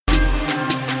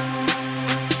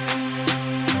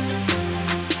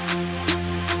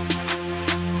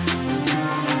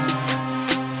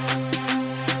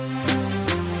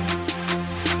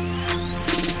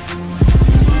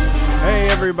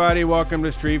everybody. Welcome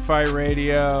to Street Fight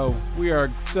Radio. We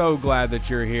are so glad that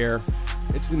you're here.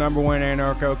 It's the number one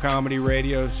anarcho-comedy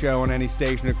radio show on any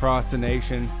station across the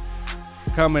nation.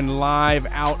 Coming live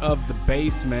out of the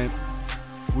basement.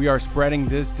 We are spreading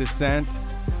this dissent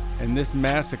and this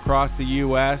mess across the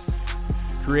U.S.,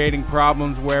 creating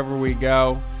problems wherever we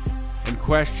go, and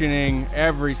questioning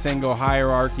every single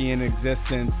hierarchy in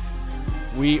existence.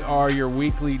 We are your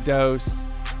weekly dose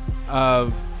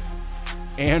of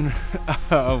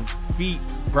feet.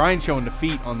 Brian's showing the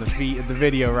feet on the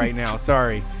video right now.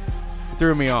 Sorry, it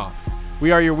threw me off. We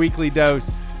are your weekly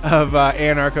dose of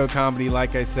anarcho comedy.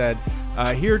 Like I said,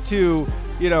 here to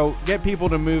get people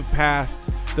to move past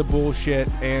the bullshit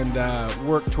and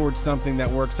work towards something that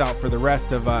works out for the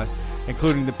rest of us,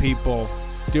 including the people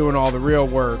doing all the real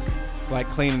work, like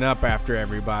cleaning up after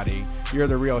everybody. You're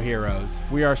the real heroes.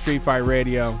 We are Street Fight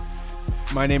Radio.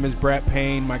 My name is Brett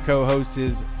Payne. My co-host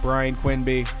is Brian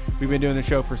Quinby. We've been doing the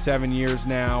show for 7 years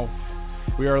now.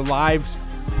 We are live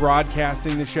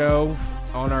broadcasting the show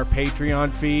on our Patreon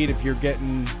feed. If you're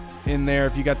getting in there,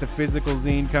 if you got the physical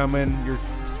zine coming, you're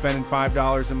spending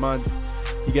 $5 a month,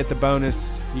 you get the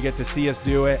bonus. You get to see us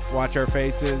do it, watch our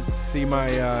faces, see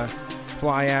my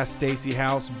fly-ass Stacy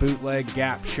House bootleg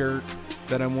Gap shirt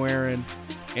that I'm wearing,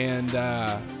 and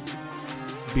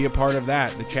be a part of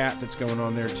that, the chat that's going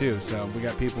on there too. So we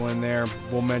got people in there.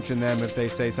 We'll mention them if they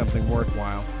say something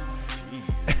worthwhile.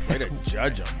 Jeez, way to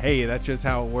judge them. Hey, that's just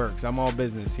how it works. I'm all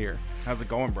business here. How's it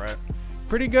going, Brett?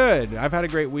 Pretty good. I've had a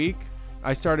great week.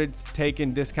 I started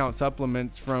taking discount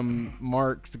supplements from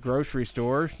Mark's grocery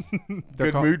stores.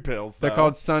 Good mood pills, though. They're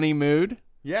called Sunny Mood.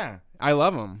 Yeah. I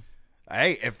love them.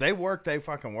 Hey, if they work, they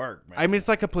fucking work, man. I mean, it's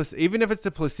like even if it's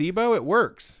a placebo, it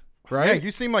works, right? Yeah,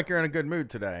 you seem like you're in a good mood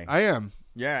today. I am.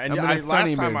 Yeah, and last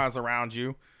time I was around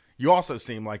you, you also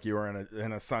seemed like you were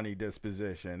in a sunny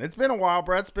disposition. It's been a while.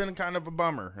 Brett's been kind of a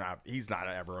bummer. He's not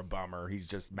ever a bummer. He's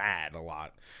just mad a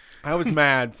lot. I was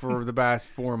mad for the past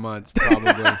 4 months,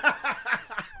 probably.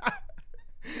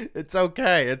 It's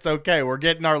okay. It's okay. We're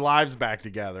getting our lives back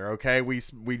together. Okay, we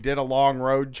did a long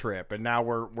road trip, and now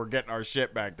we're getting our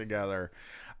shit back together.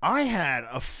 I had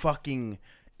a fucking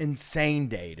insane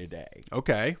day today.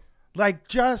 Okay, like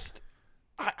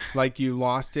you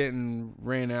lost it and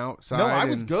ran outside. No, I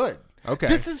was good. Okay,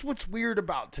 this is what's weird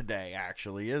about today.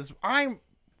 Actually, is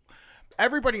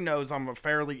everybody knows I'm a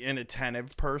fairly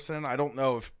inattentive person. I don't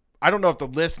know if the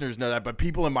listeners know that, but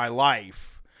people in my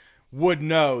life would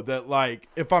know that, like,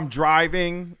 if I'm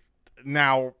driving,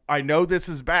 now I know this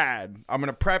is bad. I'm going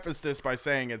to preface this by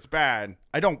saying it's bad.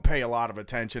 I don't pay a lot of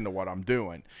attention to what I'm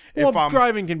doing. Well,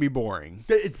 driving can be boring.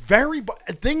 It's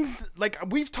things like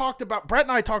we've talked about. Brett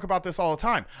and I talk about this all the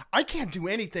time. I can't do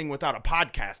anything without a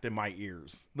podcast in my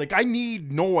ears. Like, I need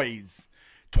noise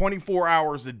 24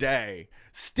 hours a day.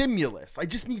 Stimulus. I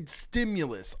just need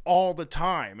stimulus all the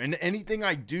time. And anything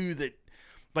I do that,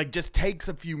 like, just takes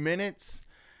a few minutes,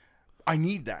 I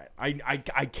need that.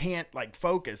 I can't, like,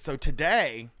 focus. So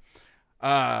today,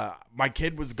 my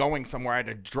kid was going somewhere. I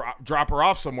had to drop her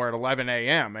off somewhere at 11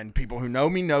 a.m. And people who know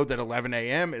me know that 11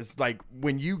 a.m. is like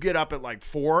when you get up at like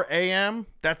 4 a.m.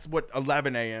 That's what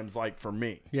 11 a.m. is like for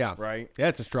me. Yeah. Right? Yeah,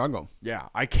 it's a struggle. Yeah,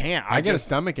 I can't. I get a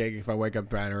stomach ache if I wake up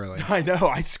that early. I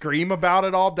know. I scream about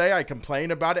it all day. I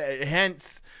complain about it.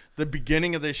 Hence, the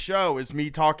beginning of this show is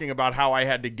me talking about how I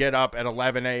had to get up at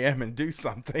 11 a.m. and do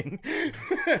something.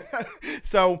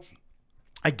 So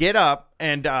I get up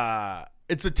and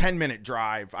it's a 10-minute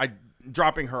drive. I'm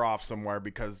dropping her off somewhere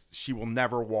because she will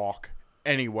never walk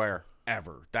anywhere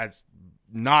ever. That's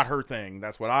not her thing.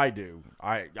 That's what I do.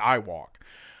 I walk.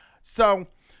 So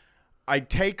I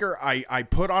take her, I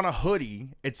put on a hoodie.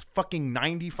 It's fucking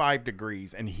 95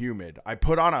 degrees and humid. I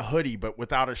put on a hoodie, but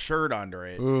without a shirt under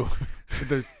it. Ooh, with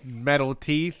those metal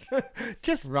teeth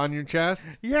just around your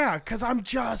chest? Yeah, because I'm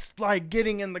just like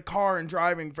getting in the car and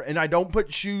driving, and I don't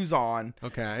put shoes on.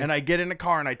 Okay. And I get in the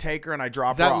car and I take her and I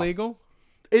drop her off. Is that legal?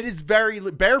 It is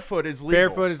barefoot is legal.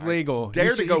 Barefoot is legal.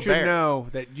 You should know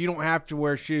that you don't have to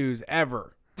wear shoes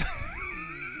ever.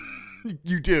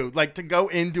 You do. Like, to go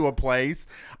into a place,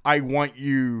 I want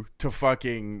you to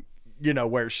fucking,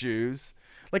 wear shoes.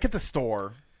 Like at the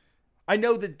store. I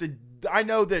know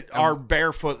that our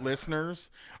barefoot listeners,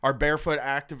 our barefoot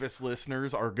activist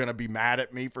listeners are going to be mad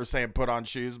at me for saying put on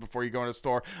shoes before you go in a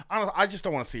store. I just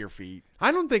don't want to see your feet.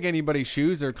 I don't think anybody's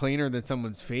shoes are cleaner than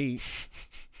someone's feet.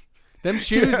 Them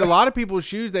shoes, a lot of people's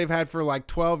shoes they've had for like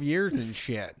 12 years and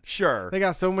shit. Sure. They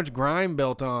got so much grime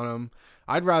built on them.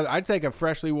 I'd take a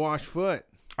freshly washed foot.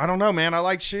 I don't know, man. I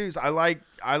like shoes. I like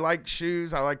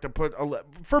shoes. I like to put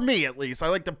for me at least. I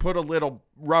like to put a little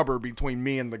rubber between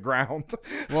me and the ground.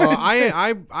 Well,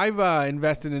 I've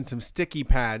invested in some sticky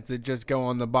pads that just go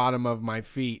on the bottom of my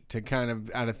feet to kind of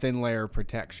add a thin layer of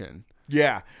protection.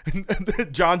 Yeah.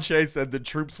 John Shea said the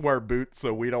troops wear boots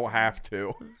so we don't have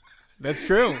to. That's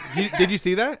true. Did you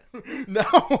see that? No.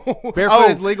 Barefoot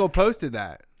is Legal posted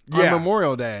that on Yeah.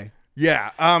 Memorial Day.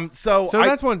 Yeah. So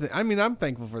that's one thing. I mean, I'm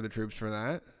thankful for the troops for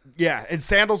that. Yeah, and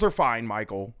sandals are fine,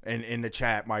 Michael. And in the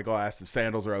chat, Michael asked if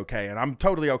sandals are okay, and I'm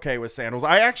totally okay with sandals.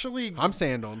 I'm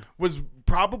sandaled. Was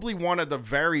probably one of the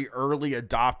very early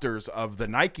adopters of the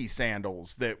Nike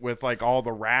sandals that with like all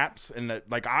the wraps and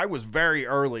like I was very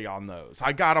early on those.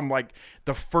 I got them like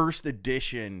the first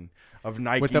edition of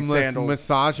Nike with them sandals.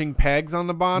 Massaging pegs on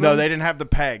the bottom. No, they didn't have the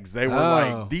pegs. They were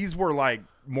like these were like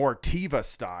more Teva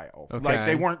style. Okay. Like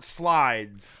they weren't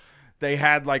slides. They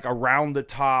had like around the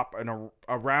top and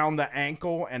around the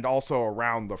ankle and also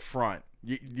around the front.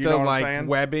 You know what I'm saying?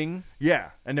 Webbing. Yeah,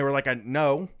 and they were like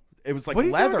it was like what are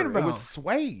you leather. talking about? It was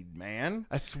suede, man.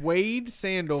 A suede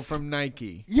sandal from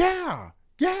Nike. Yeah.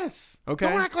 Yes. Okay.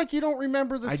 Don't act like you don't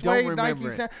remember the I suede don't remember Nike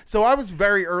it. sandals. So I was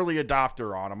very early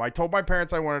adopter on them. I told my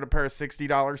parents I wanted a pair of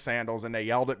 $60 sandals, and they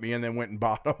yelled at me and then went and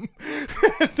bought them.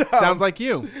 Sounds like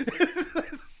you.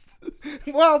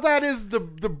 Well, that is the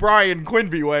Brian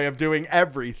Quinby way of doing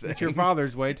everything. It's your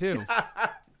father's way too.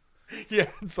 Yeah,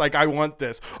 it's like, I want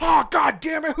this. Oh, God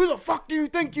damn it. Who the fuck do you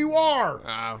think you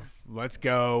are? Let's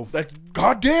go. That's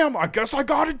goddamn. I guess I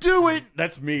got to do it.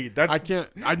 That's me. I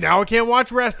can't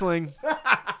watch wrestling.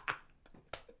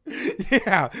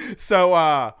 Yeah.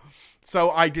 So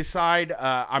I decide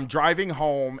I'm driving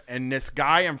home, and this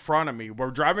guy in front of me,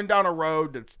 we're driving down a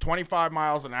road that's 25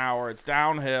 miles an hour. It's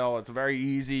downhill. It's a very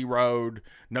easy road.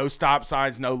 No stop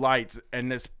signs, no lights.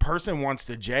 And this person wants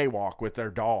to jaywalk with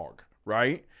their dog,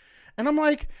 right? And I'm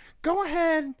like, go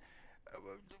ahead.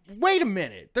 Wait a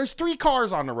minute. There's 3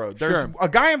 cars on the road. There's a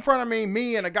guy in front of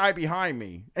me, and a guy behind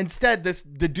me. Instead,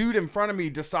 the dude in front of me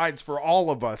decides for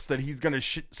all of us that he's going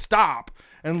to stop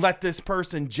and let this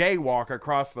person jaywalk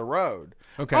across the road.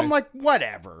 Okay. I'm like,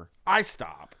 whatever. I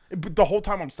stop. But the whole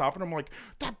time I'm stopping, I'm like,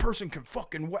 that person can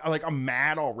fucking... Like, I'm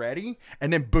mad already.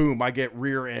 And then, boom, I get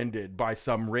rear-ended by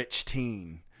some rich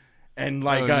teen. And,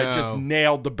 like, just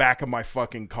nailed the back of my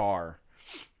fucking car.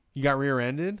 You got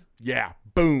rear-ended? Yeah.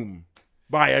 Boom.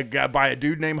 By a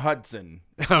dude named Hudson.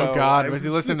 Oh, God. Was he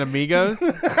listening to Migos?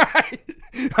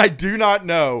 I do not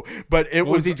know, but What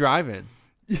was he driving?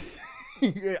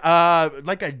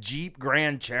 Like a Jeep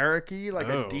Grand Cherokee, like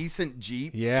a decent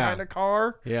Jeep kind of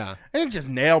car. Yeah. And it just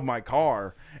nailed my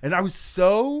car. And I was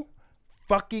so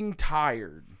fucking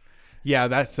tired. Yeah,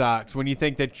 that sucks. When you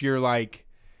think that you're like,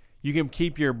 you can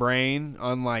keep your brain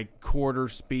on like quarter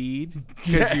speed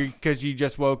because you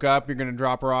just woke up, you're going to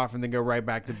drop her off and then go right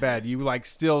back to bed. You like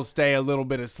still stay a little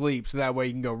bit of sleep so that way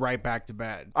you can go right back to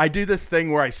bed. I do this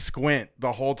thing where I squint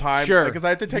the whole time. Sure. Because I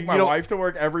have to take my wife to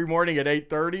work every morning at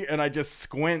 8:30 and I just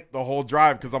squint the whole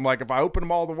drive because I'm like, if I open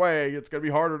them all the way, it's going to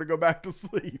be harder to go back to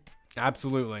sleep.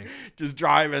 Absolutely. Just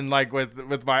driving like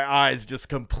with my eyes just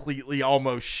completely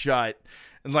almost shut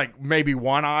and like maybe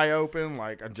one eye open.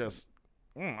 Like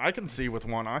I can see with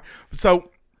one eye.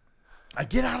 So I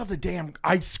get out of the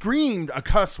I screamed a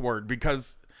cuss word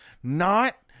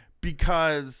not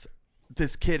because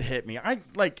this kid hit me. I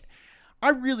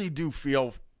really do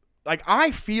feel like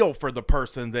I feel for the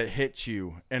person that hits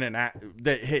you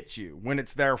that hits you when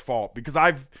it's their fault, because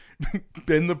I've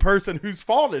been the person whose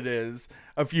fault it is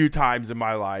a few times in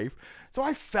my life. So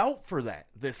I felt for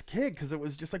this kid because it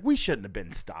was just like, we shouldn't have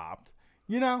been stopped,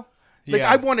 you know? Like,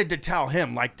 I wanted to tell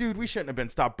him, like, dude, we shouldn't have been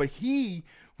stopped. But he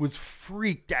was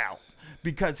freaked out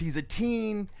because he's a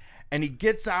teen and he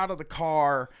gets out of the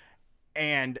car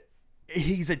and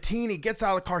he's a teen. He gets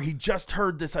out of the car. He just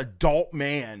heard this adult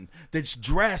man that's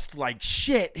dressed like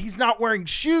shit. He's not wearing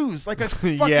shoes, like a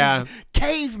fucking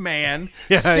caveman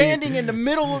standing in the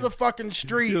middle of the fucking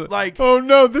street. Like, oh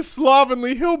no, this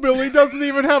slovenly hillbilly doesn't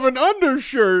even have an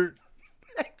undershirt.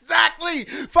 Exactly.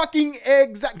 Fucking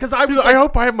exact. Because I was I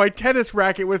hope I have my tennis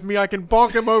racket with me. I can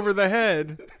bonk him over the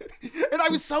head. And I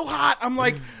was so hot. I'm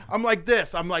like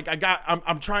this.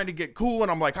 I'm trying to get cool. And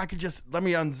I'm like, I could just, let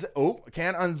me unzip. Oh, I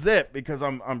can't unzip because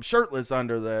I'm shirtless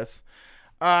under this.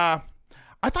 I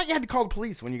thought you had to call the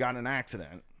police when you got in an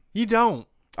accident. You don't.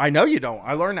 I know you don't.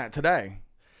 I learned that today.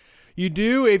 You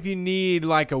do if you need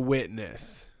like a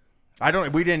witness.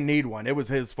 We didn't need one. It was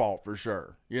his fault for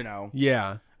sure. You know?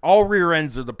 Yeah. All rear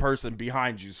ends are the person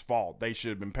behind you's fault. They should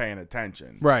have been paying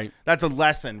attention. Right. That's a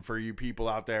lesson for you people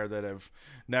out there that have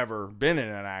never been in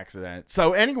an accident.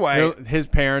 So anyway, his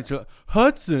parents were,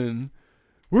 Hudson,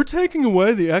 we're taking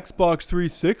away the Xbox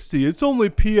 360. It's only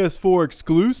PS4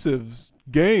 exclusives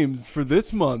games for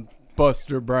this month,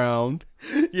 Buster Brown.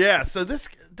 Yeah, so this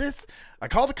I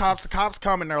called the cops. The cops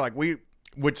come and they're like,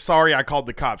 sorry, I called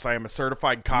the cops. I am a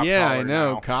certified cop caller. Yeah, I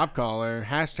know. now. Cop caller.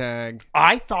 Hashtag.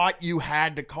 I thought you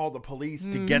had to call the police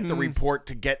to get the report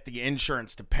to get the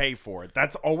insurance to pay for it.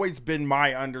 That's always been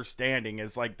my understanding,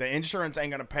 is like the insurance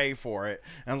ain't going to pay for it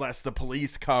unless the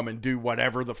police come and do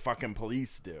whatever the fucking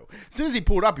police do. As soon as he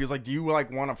pulled up, he was like, do you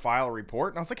like want to file a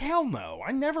report? And I was like, hell no.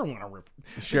 I never want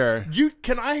to. Sure.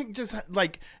 Can I just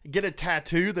like get a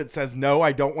tattoo that says, no,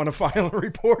 I don't want to file a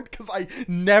report? Because I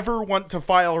never want to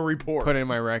file a report. Put it in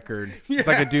my record. It's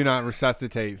like a do not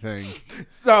resuscitate thing.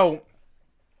 So,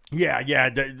 so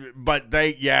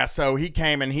he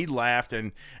came and he left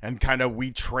and kind of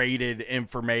we traded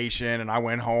information, and I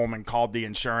went home and called the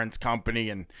insurance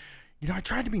company, and, you know, I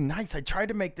tried to be nice. I tried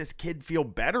to make this kid feel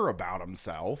better about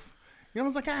himself. You know, I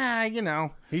was like, you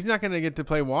know. He's not going to get to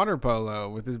play water polo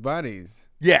with his buddies.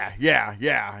 Yeah.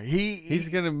 He's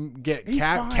going to get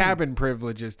cabin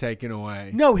privileges taken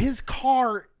away. No, his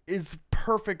car is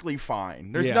perfectly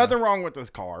fine. There's nothing wrong with this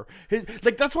car.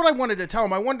 That's what I wanted to tell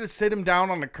him. I wanted to sit him down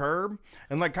on the curb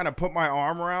and like kind of put my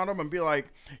arm around him and be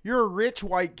like, you're a rich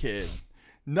white kid.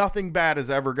 Nothing bad is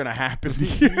ever going to happen to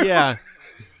you. Yeah.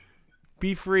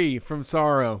 Be free from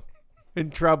sorrow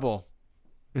and trouble.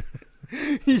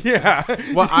 Yeah.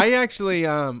 Well, I actually,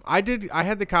 I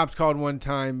had the cops called one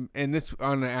time, and this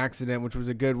on an accident, which was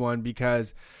a good one,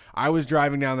 because I was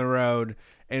driving down the road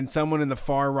and someone in the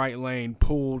far right lane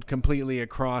pulled completely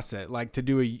across it, like to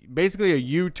do basically a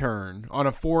U-turn on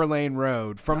a 4-lane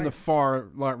road from the far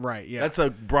right. Yeah. That's a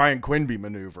Brian Quinby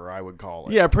maneuver, I would call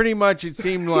it. Yeah, pretty much. It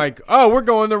seemed like, oh, we're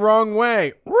going the wrong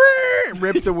way.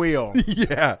 Rip the wheel.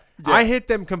 Yeah. I hit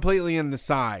them completely in the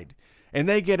side. And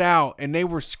they get out, and they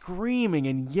were screaming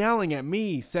and yelling at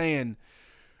me, saying,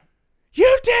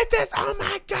 you did this! Oh,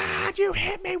 my God! You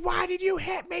hit me! Why did you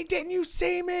hit me? Didn't you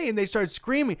see me? And they started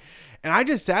screaming. And I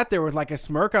just sat there with, like, a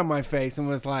smirk on my face and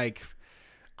was like,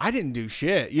 I didn't do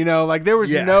shit. You know, like, there was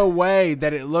no way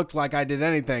that it looked like I did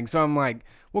anything. So I'm like,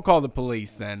 we'll call the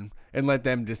police then and let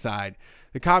them decide.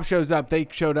 The cop shows up. They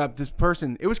showed up. This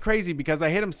person, it was crazy because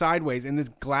I hit him sideways and this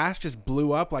glass just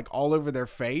blew up like all over their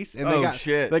face. And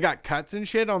they got cuts and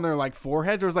shit on their like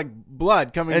foreheads. There was like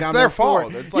blood coming down their fault.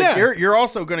 Forehead. It's like you're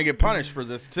also going to get punished for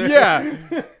this too.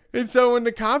 Yeah. And so when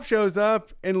the cop shows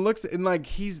up and looks and like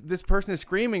this person is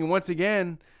screaming once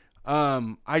again,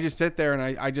 I just sit there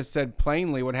and I just said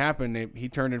plainly what happened. He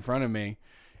turned in front of me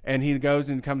and he goes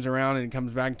and comes around and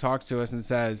comes back and talks to us and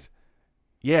says,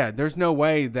 yeah, there's no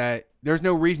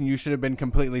reason you should have been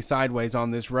completely sideways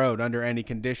on this road under any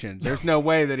conditions. There's no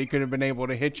way that he could have been able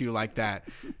to hit you like that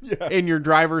in your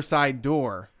driver's side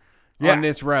door on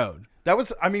this road. That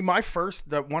was, I mean,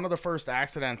 one of the first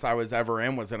accidents I was ever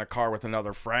in was in a car with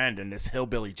another friend, and this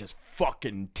hillbilly just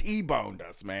fucking T-boned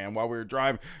us, man, while we were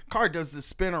driving. Car does the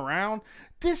spin around.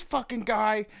 This fucking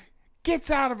guy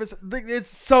gets out of his, it's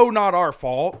so not our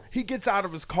fault. He gets out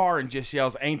of his car and just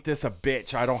yells, ain't this a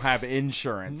bitch? I don't have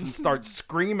insurance, and starts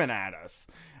screaming at us.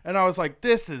 And I was like,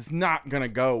 this is not going to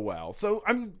go well. So,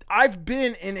 I mean, I've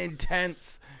been in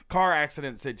intense car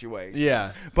accident situations.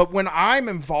 Yeah. But when I'm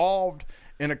involved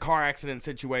in a car accident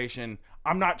situation,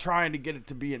 I'm not trying to get it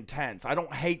to be intense. I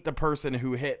don't hate the person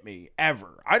who hit me,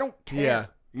 ever. I don't care,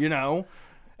 you know?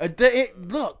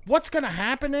 Look, what's going to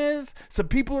happen is some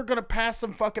people are going to pass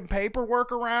some fucking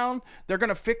paperwork around. They're going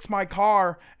to fix my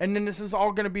car, and then this is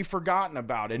all going to be forgotten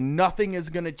about, and nothing is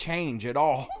going to change at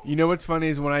all. You know what's funny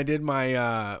is when I did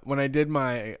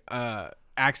my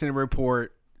accident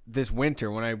report this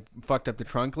winter, when I fucked up the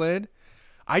trunk lid,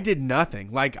 I did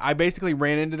nothing. Like, I basically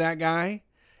ran into that guy,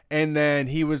 and then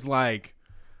he was like,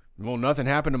 well, nothing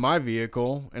happened to my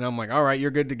vehicle. And I'm like, all right, you're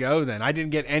good to go then. I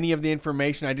didn't get any of the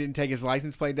information. I didn't take his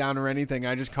license plate down or anything.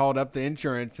 I just called up the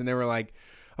insurance and they were like,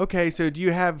 okay, so do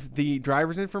you have the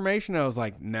driver's information? I was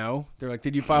like, no. They're like,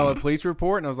 did you file a police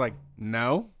report? And I was like,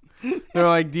 no. They're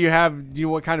like, do you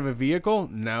what kind of a vehicle?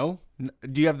 No.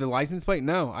 Do you have the license plate?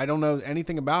 No. I don't know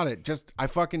anything about it. Just,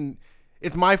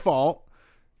 it's my fault.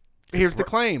 Here's the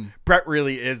claim. Brett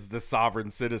really is the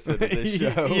sovereign citizen of this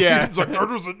show. Yeah. He's like, there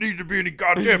doesn't need to be any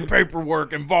goddamn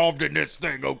paperwork involved in this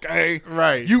thing, okay?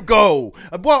 Right. You go.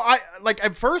 Well,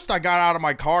 at first I got out of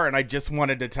my car and I just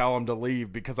wanted to tell him to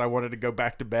leave because I wanted to go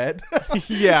back to bed.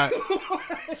 Yeah.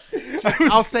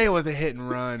 I'll say it was a hit and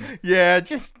run. Yeah,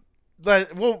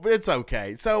 well, it's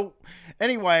okay. So,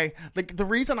 anyway, the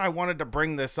reason I wanted to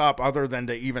bring this up, other than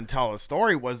to even tell a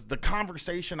story, was the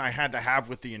conversation I had to have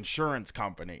with the insurance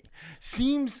company.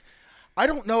 Seems I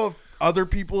don't know if other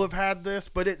people have had this,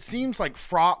 but it seems like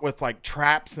fraught with like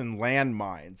traps and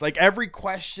landmines. Like every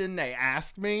question they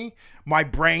asked me, my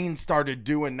brain started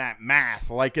doing that math,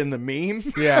 like in the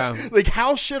meme. Yeah. Like,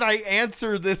 how should I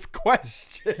answer this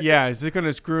question? Yeah, is it going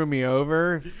to screw me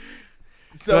over?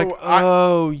 So,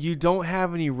 like, you don't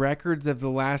have any records of the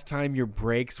last time your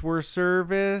brakes were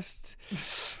serviced?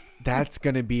 That's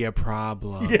going to be a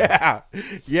problem. Yeah.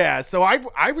 Yeah. So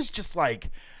I was just like,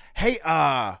 hey,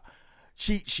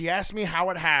 she asked me how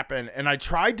it happened, and I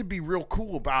tried to be real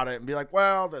cool about it and be like,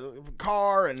 well, the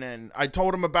car, and then I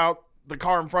told him about the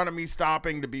car in front of me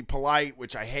stopping to be polite,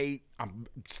 which I hate. I'm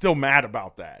still mad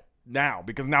about that now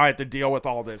because now I have to deal with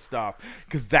all this stuff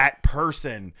because that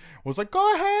person was like,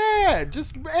 go ahead,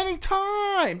 just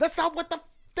anytime. That's not what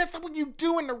you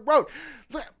do in the road.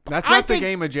 That's not the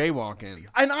game of jaywalking.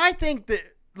 And I think that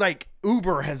like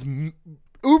Uber and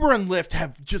Lyft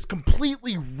have just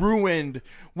completely ruined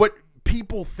what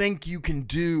people think you can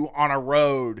do on a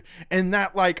road. And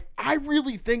that like, I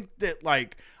really think that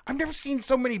like, I've never seen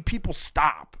so many people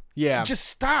stop. Yeah. Just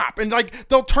stop. And like,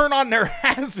 they'll turn on their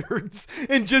hazards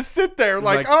and just sit there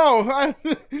like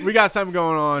we got something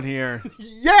going on here.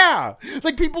 Yeah.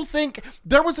 Like people think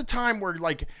there was a time where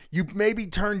like you maybe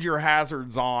turned your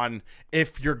hazards on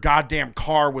if your goddamn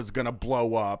car was going to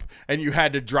blow up and you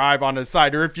had to drive on the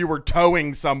side, or if you were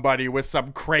towing somebody with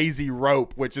some crazy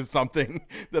rope, which is something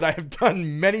that I have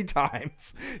done many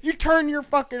times. You turn your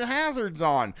fucking hazards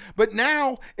on. But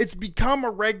now it's become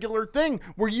a regular thing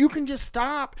where you can just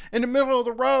stop in the middle of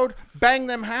the road, bang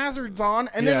them hazards on,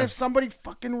 and then if somebody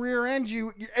fucking rear ends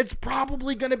you, it's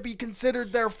probably going to be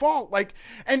considered their fault. Like,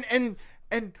 and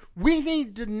we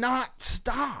need to not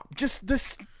stop. Just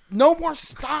this, no more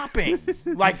stopping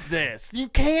like this. You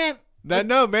can't.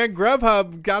 No, man.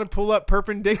 Grubhub got to pull up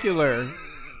perpendicular,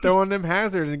 throw on them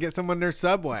hazards, and get someone their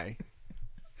subway.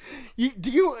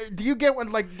 Do you get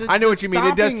when like I know what you mean.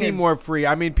 It does seem more free.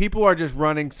 I mean, people are just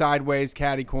running sideways,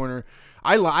 catty corner.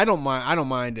 I don't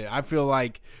mind it. I feel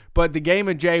like, but the game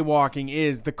of jaywalking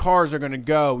is the cars are going to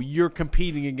go. You're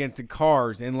competing against the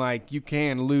cars, and like you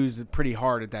can lose pretty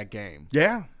hard at that game.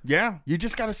 Yeah. You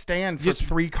just got to stand for just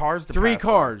 3 cars. Three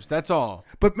cars. That's all.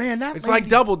 But man, it's like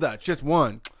double dutch. Just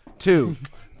 1, 2,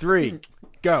 3.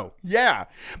 Go. Yeah.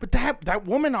 But that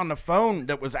woman on the phone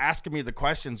that was asking me the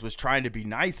questions was trying to be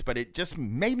nice, but it just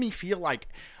made me feel like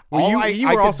you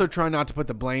were also trying not to put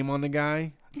the blame on the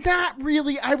guy. Not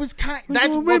really. I was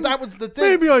that was the thing.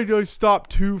 Maybe I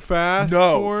stopped too fast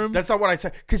for him. That's not what I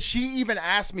said. Because she even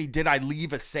asked me, did I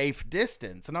leave a safe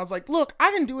distance? And I was like, look, I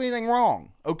didn't do anything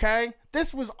wrong. Okay?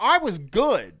 I was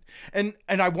good. And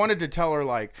I wanted to tell her,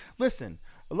 like, listen,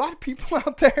 a lot of people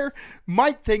out there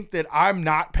might think that I'm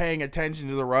not paying attention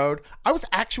to the road. I was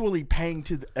actually paying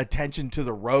attention to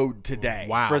the road today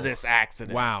for this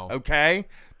accident. Wow. Okay?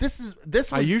 This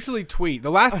was, I usually tweet. The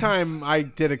last time I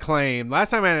did a claim, last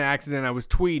time I had an accident, I was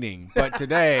tweeting. But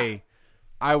today,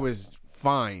 I was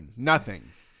fine.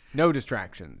 Nothing. No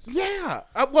distractions. Yeah.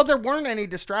 Well, there weren't any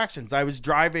distractions. I was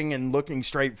driving and looking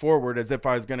straight forward as if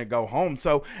I was going to go home.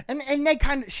 So, and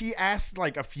she asked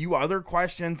like a few other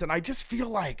questions, and I just feel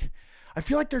like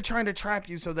they're trying to trap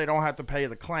you so they don't have to pay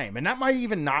the claim. And that might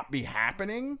even not be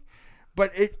happening.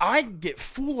 But I get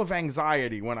full of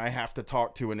anxiety when I have to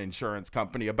talk to an insurance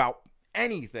company about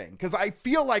anything. Because I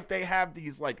feel like they have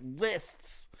these like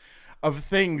lists of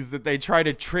things that they try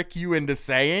to trick you into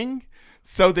saying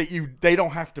so that they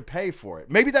don't have to pay for it.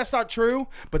 Maybe that's not true,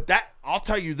 but I'll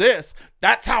tell you this,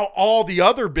 that's how all the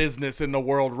other business in the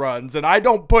world runs. And I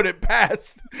don't put it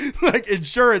past like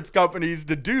insurance companies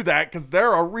to do that because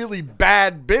they're a really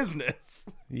bad business.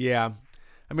 Yeah.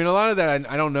 I mean, a lot of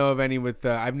that, I don't know of any with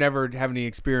I've never had any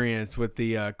experience with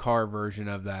the car version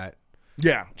of that.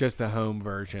 Yeah. Just the home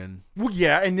version. Well,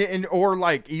 yeah. And or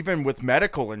like even with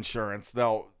medical insurance,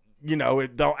 they'll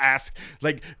ask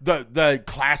like the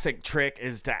classic trick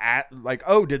is to ask like,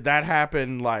 oh, did that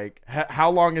happen? Like, how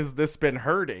long has this been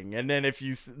hurting? And then if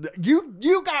you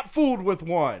got fooled with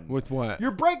one. With what?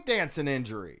 Your breakdancing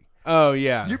injury. Oh,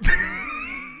 yeah.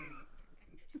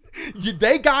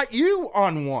 They got you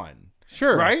on one.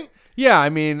 Sure. Right? Yeah, I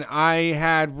mean, I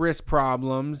had wrist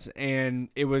problems, and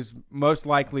it was most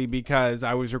likely because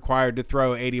I was required to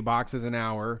throw 80 boxes an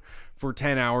hour for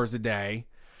 10 hours a day.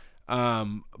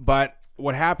 But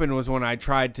what happened was when I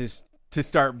tried to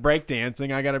start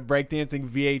breakdancing, I got a breakdancing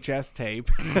VHS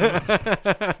tape.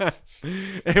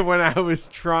 And when I was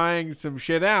trying some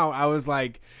shit out, I was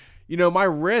like, my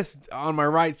wrist on my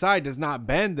right side does not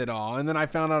bend at all. And then I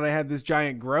found out I had this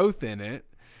giant growth in it.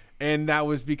 And that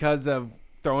was because of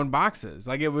throwing boxes.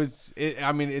 Like it's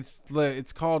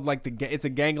called like it's a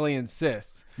ganglion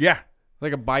cyst. Yeah.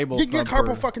 Like a Bible You get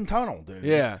thumper. carpal fucking tunnel, dude.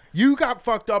 Yeah. You got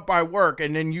fucked up by work,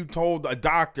 and then you told a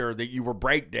doctor that you were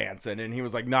breakdancing, and he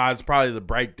was like, "Nah, it's probably the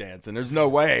breakdancing. There's no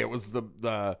way it was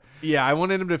the." Yeah, I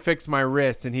wanted him to fix my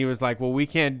wrist, and he was like, "Well, we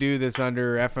can't do this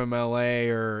under FMLA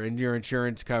or in your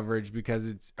insurance coverage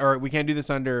or we can't do this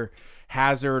under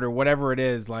hazard or whatever it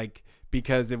is, like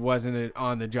because it wasn't an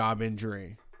on-the-job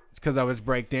injury. It's because I was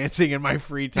breakdancing in my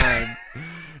free time,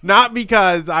 not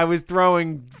because I was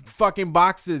throwing fucking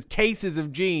cases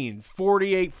of jeans,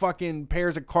 48 fucking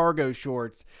pairs of cargo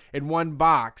shorts in one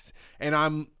box, and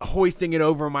I'm hoisting it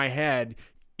over my head."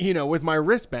 With my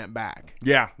wrist bent back.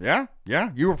 Yeah.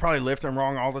 You were probably lifting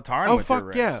wrong all the time. Oh, with your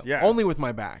fuck wrist. yeah. Only with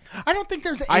my back. I don't think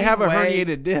there's. I have a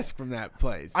herniated disc from that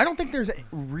place. I don't think there's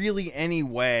really any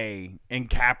way in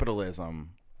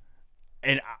capitalism,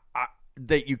 and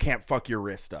that you can't fuck your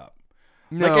wrist up.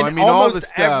 No, like I mean all the almost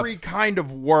stuff every kind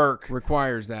of work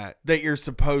requires that you're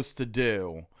supposed to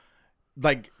do.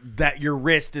 Like that, your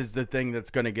wrist is the thing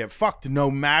that's going to get fucked, no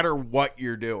matter what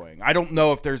you're doing. I don't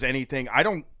know if there's anything.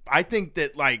 I think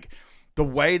that like the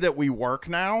way that we work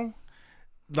now,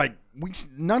 like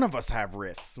none of us have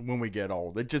wrists when we get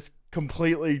old. It just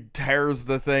completely tears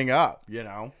the thing up,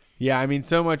 Yeah, I mean,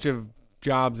 so much of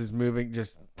jobs is moving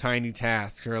just tiny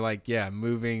tasks or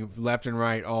moving left and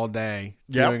right all day,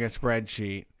 doing a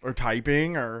spreadsheet or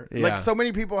typing or like so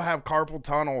many people have carpal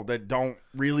tunnel that don't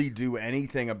really do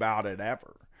anything about it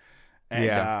ever. And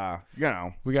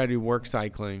we got to do work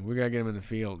cycling. We got to get them in the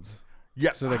fields.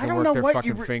 Yeah, so they can work their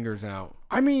fucking fingers out.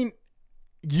 I mean,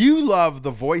 you love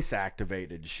the voice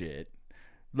activated shit.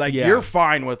 Like you're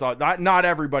fine with all. Not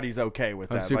everybody's okay with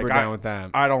that. I'm super down with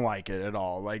that. I don't like it at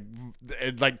all. Like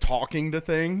talking to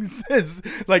things is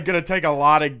like gonna take a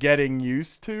lot of getting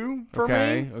used to for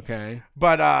me. Okay.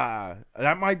 But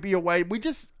that might be a way.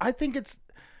 I think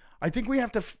we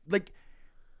have to like.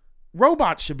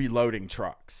 Robots should be loading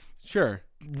trucks. Sure.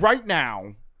 Right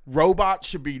now, robots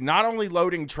should be not only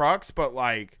loading trucks, but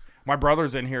like my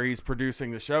brother's in here. He's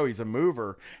producing the show. He's a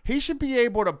mover. He should be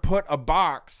able to put a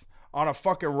box on a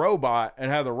fucking robot and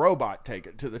have the robot take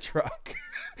it to the truck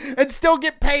and still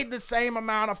get paid the same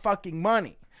amount of fucking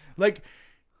money. Like,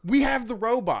 we have the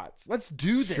robots. Let's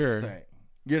do this thing.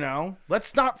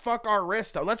 Let's not fuck our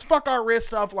wrist up. Let's fuck our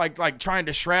wrist up like trying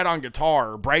to shred on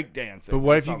guitar or breakdancing. But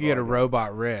what if you could get a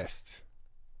robot wrist?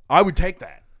 I would take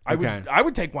that. I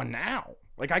would take one now.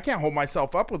 Like, I can't hold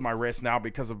myself up with my wrist now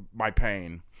because of my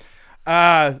pain.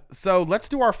 So let's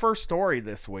do our first story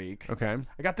this week. Okay.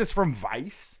 I got this from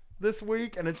Vice this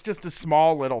week, and it's just a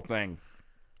small little thing.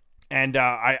 And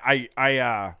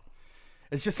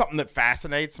it's just something that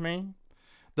fascinates me.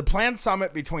 The planned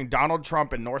summit between Donald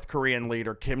Trump and North Korean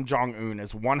leader Kim Jong-un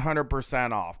is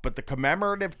 100% off, but the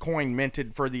commemorative coin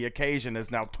minted for the occasion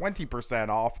is now 20%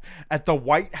 off at the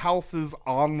White House's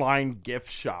online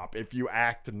gift shop if you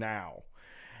act now.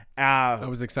 I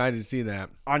was excited to see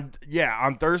that.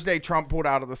 On Thursday, Trump pulled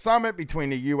out of the summit between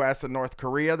the U.S. and North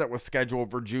Korea that was scheduled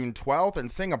for June 12th in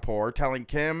Singapore, telling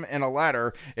Kim in a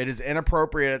letter it is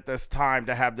inappropriate at this time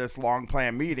to have this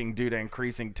long-planned meeting due to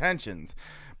increasing tensions.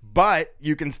 But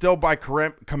you can still buy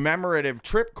commemorative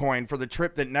trip coin for the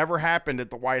trip that never happened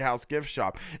at the White House gift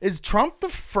shop. Is Trump the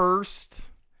first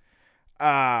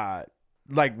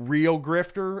real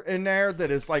grifter in there that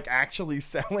is like actually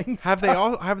selling stuff?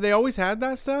 Have they always had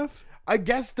that stuff? I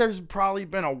guess there's probably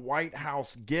been a White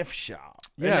House gift shop.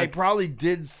 Yeah, and they probably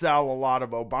did sell a lot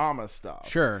of Obama stuff.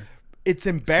 Sure. It's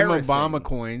embarrassing. Some Obama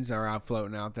coins are out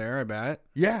floating out there, I bet.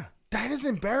 Yeah. That is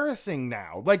embarrassing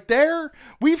now. Like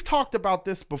we've talked about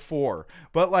this before,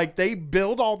 but like they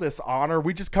build all this honor.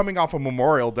 We just coming off of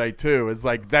Memorial Day too. It's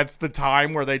like, that's the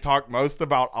time where they talk most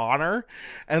about honor.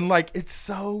 And like, it's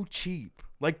so cheap.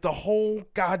 Like the whole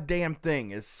goddamn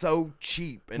thing is so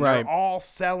cheap. And they're all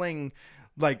selling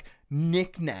like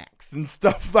knickknacks and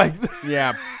stuff like that.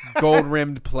 Yeah. Gold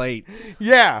rimmed plates.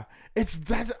 Yeah.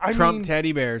 Trump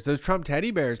teddy bears. Those Trump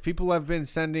teddy bears. People have been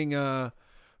sending,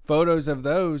 photos of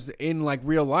those in like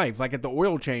real life, like at the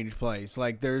oil change place.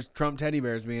 Like there's Trump teddy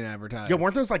bears being advertised. Yeah,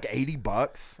 weren't those like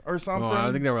 $80 or something? Well,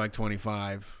 I think they were like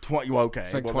 25. Okay,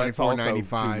 it's like well,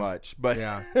 $24.95. Too much, but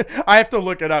yeah, I have to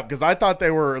look it up because I thought they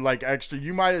were like extra.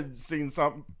 You might have seen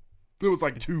something. It was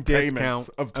like two payments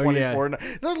of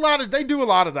 $24. There's a lot of. They do a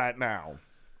lot of that now.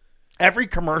 Every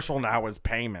commercial now is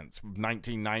payments from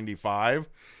 1995.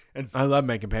 And I love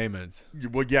making payments.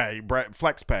 Well, yeah,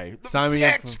 Flex Pay. Sign me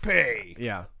up for Pay.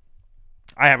 Yeah.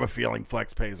 I have a feeling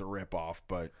Flex Pay is a ripoff,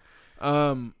 but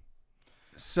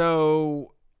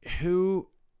so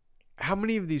how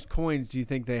many of these coins do you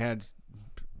think they had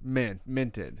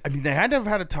minted? I mean, they had to have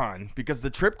had a ton because the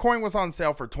Trip coin was on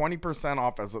sale for 20%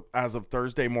 off as of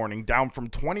Thursday morning, down from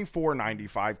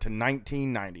 $24.95 to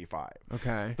 $19.95.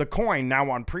 Okay. The coin, now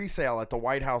on pre-sale at the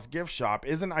White House gift shop,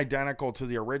 isn't identical to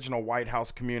the original White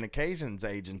House Communications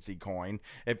Agency coin.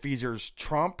 It features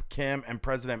Trump, Kim, and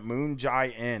President Moon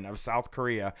Jae-in of South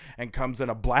Korea and comes in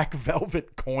a black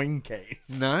velvet coin case.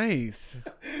 Nice.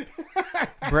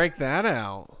 Break that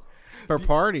out. For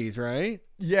parties, right?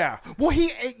 Yeah. Well,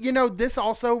 this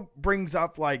also brings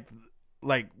up like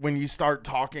when you start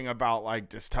talking about like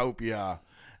dystopia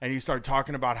and you start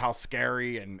talking about how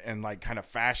scary and like kind of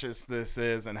fascist this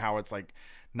is and how it's like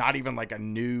not even like a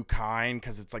new kind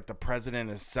because it's like the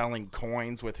president is selling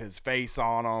coins with his face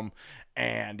on them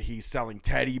and he's selling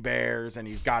teddy bears and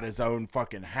he's got his own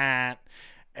fucking hat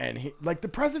and the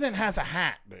president has a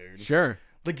hat, dude. Sure.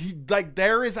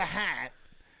 There is a hat.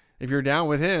 If you're down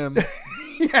with him.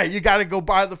 Yeah, you got to go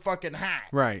buy the fucking hat.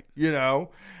 Right. You know?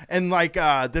 And like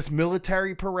this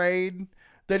military parade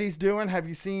that he's doing, have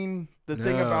you seen the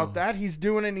thing about that? He's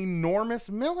doing an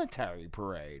enormous military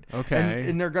parade. Okay.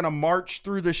 And they're going to march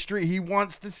through the street. He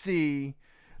wants to see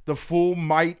the full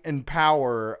might and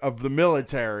power of the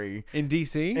military. In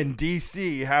D.C.? In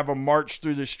D.C. have them march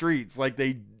through the streets like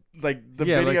the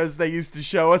videos they used to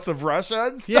show us of Russia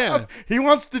and stuff. Yeah. He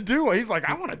wants to do it. He's like,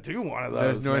 I want to do one of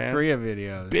those. North Korea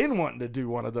videos. Been wanting to do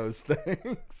one of those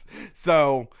things.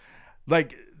 So,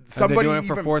 like, Are they doing it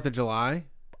for 4th of July?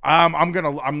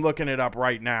 I'm looking it up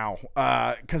right now.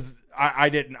 Because I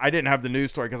didn't have the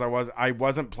news story because I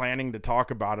wasn't planning to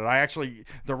talk about it.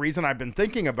 The reason I've been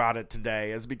thinking about it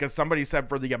today is because somebody said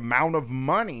for the amount of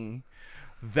money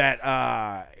that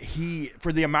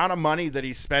for the amount of money that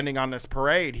he's spending on this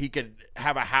parade, he could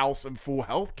have a house and full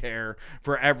health care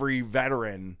for every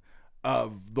veteran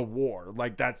of the war.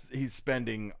 Like he's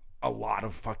spending a lot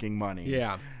of fucking money.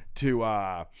 Yeah.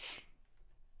 To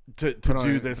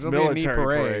do this military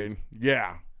parade.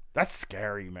 Yeah. That's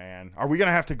scary, man. Are we going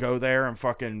to have to go there and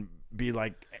fucking be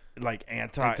like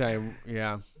anti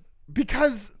yeah.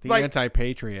 Because the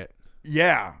anti-patriot.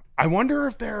 Yeah. I wonder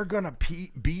if there are gonna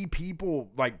be people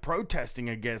like protesting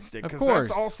against it, because that's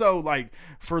also like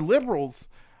for liberals.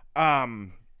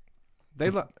 They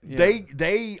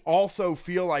also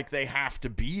feel like they have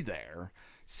to be there,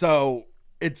 so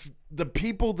it's the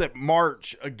people that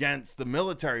march against the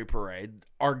military parade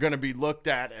are going to be looked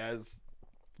at as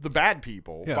the bad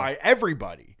people by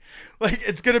everybody. Like,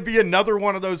 it's going to be another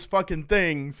one of those fucking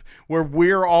things where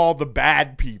we're all the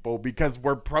bad people because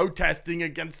we're protesting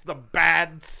against the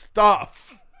bad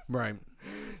stuff. Right.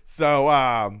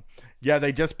 So,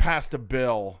 they just passed a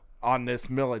bill on this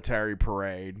military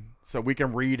parade. So we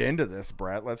can read into this,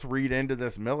 Brett. Let's read into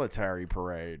this military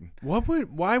parade.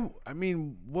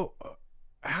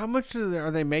 How much are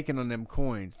they making on them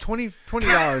coins?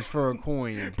 $20 for a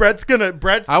coin.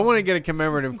 I want to get a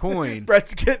commemorative coin.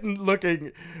 Brett's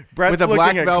with a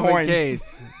black velvet coins.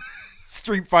 case.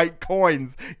 Street Fight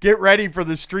coins. Get ready for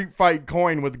the Street Fight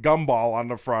coin with Gumball on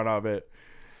the front of it.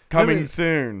 Coming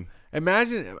soon.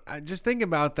 Imagine, just think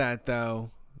about that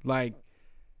though. Like,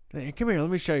 hey, come here,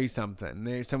 let me show you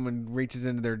something. Someone reaches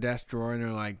into their desk drawer and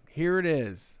they're like, here it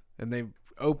is. And they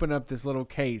open up this little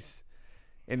case.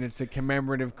 And it's a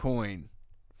commemorative coin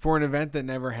for an event that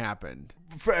never happened.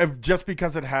 Just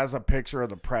because it has a picture of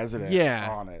the president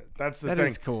on it. That's the thing. That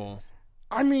is cool.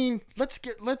 I mean, let's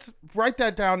write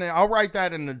that down. I'll write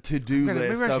that in the to-do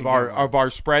list of our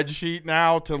spreadsheet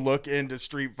now to look into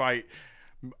Street Fight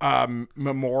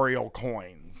memorial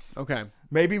coins. Okay.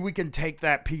 Maybe we can take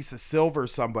that piece of silver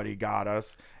somebody got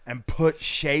us and put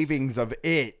shavings of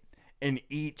it in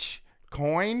each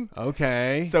coin.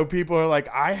 Okay. So people are like,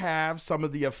 I have some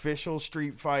of the official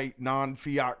Street Fight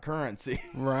non-fiat currency.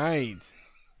 Right.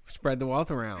 Spread the wealth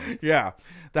around. Yeah.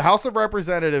 The House of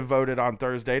Representatives voted on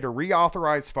Thursday to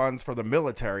reauthorize funds for the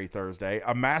military Thursday,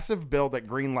 a massive bill that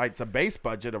greenlights a base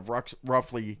budget of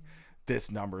roughly, this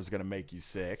number is going to make you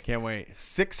sick. Can't wait.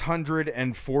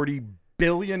 $640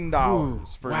 billion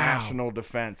for national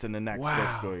defense in the next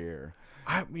fiscal year.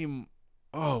 I mean,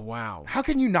 oh, wow. How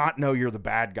can you not know you're the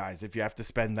bad guys if you have to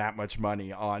spend that much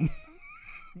money on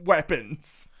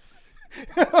weapons?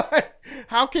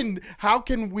 How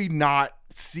can we not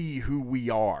see who we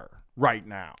are right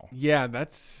now? Yeah,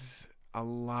 that's a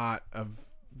lot of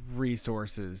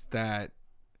resources that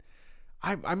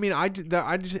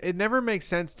it never makes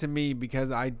sense to me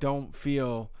because I don't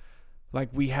feel like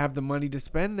we have the money to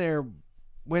spend there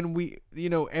when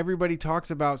everybody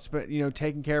talks about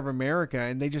taking care of America,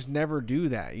 and they just never do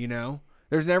that.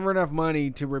 There's never enough money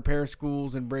to repair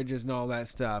schools and bridges and all that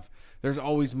stuff. There's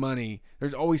always money.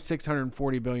 There's always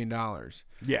 $640 billion.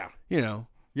 Yeah.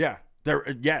 Yeah.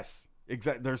 Yes,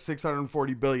 exactly. There's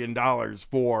 $640 billion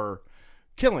for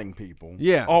killing people.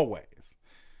 Yeah. Always.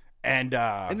 And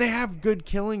they have good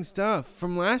killing stuff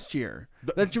from last year.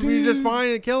 That should be dude, just fine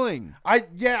at killing.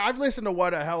 I've listened to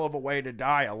What a Hell of a Way to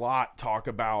Die a lot. Talk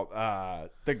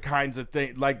about the kinds of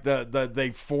things like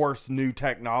they force new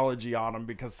technology on them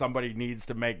because somebody needs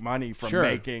to make money from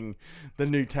making the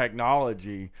new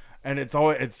technology. And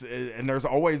and there's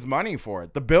always money for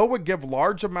it. The bill would give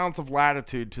large amounts of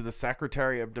latitude to the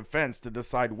Secretary of Defense to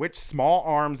decide which small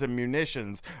arms and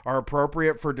munitions are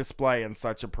appropriate for display in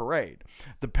such a parade.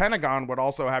 The Pentagon would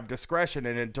also have discretion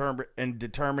in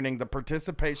determining the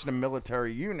participation of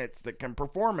military units that can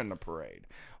perform in the parade.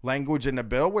 Language in the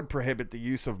bill would prohibit the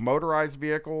use of motorized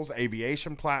vehicles,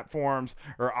 aviation platforms,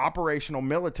 or operational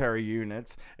military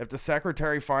units if the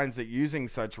Secretary finds that using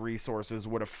such resources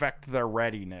would affect their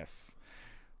readiness.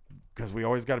 Because we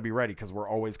always got to be ready, because we're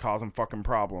always causing fucking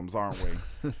problems, aren't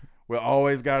we? We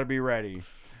always got to be ready.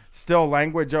 Still,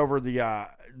 language over the...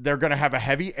 they're going to have a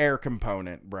heavy air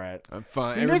component, Brett.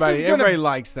 Fine. Everybody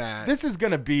likes that. This is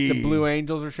going to be... The Blue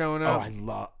Angels are showing up. Oh, I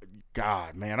love...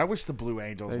 God, man, I wish the Blue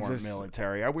Angels weren't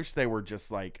military. I wish they were just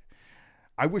like...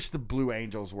 I wish the Blue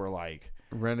Angels were like...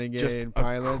 renegade just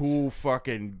pilots. Cool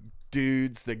fucking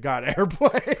dudes that got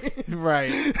airplanes.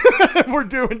 Right. We're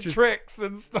doing tricks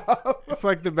and stuff. It's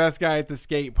like the best guy at the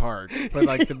skate park, but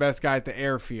like the best guy at the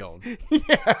airfield.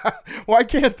 Yeah. Why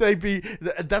can't they be...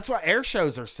 That's why air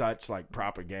shows are such like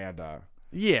propaganda.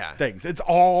 Yeah. Things. It's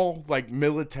all like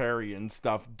military and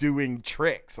stuff doing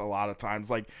tricks a lot of times.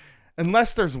 Like...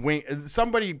 Unless there's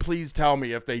somebody please tell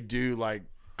me if they do like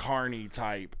carny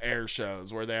type air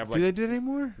shows where they have like do they do it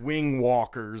anymore? Wing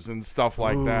walkers and stuff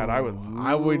like that. I would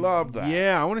love that.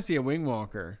 Yeah, I want to see a wing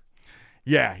walker.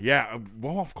 Yeah.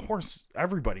 Well, of course,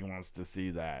 everybody wants to see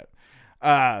that.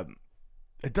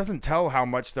 It doesn't tell how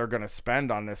much they're going to spend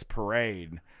on this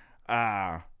parade. It's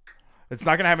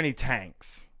not going to have any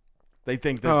tanks. They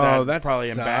think that's probably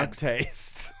in bad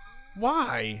taste.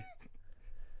 Why?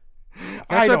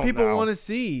 That's what people want to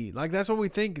see. Like that's what we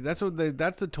think. That's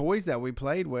the toys that we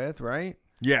played with, right?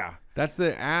 Yeah. That's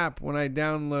the app. When I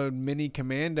download Mini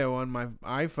Commando on my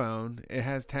iPhone, it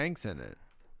has tanks in it.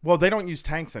 Well, they don't use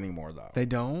tanks anymore, though. They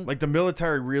don't? Like the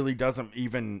military really doesn't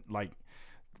even like.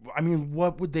 I mean,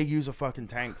 what would they use a fucking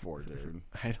tank for, dude?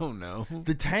 I don't know.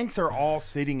 The tanks are all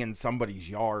sitting in somebody's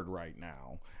yard right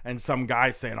now. And some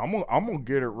guy saying, I'm gonna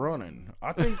get it running.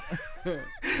 I think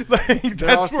like,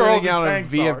 they're all sitting out in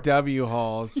VFW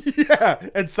halls. Yeah,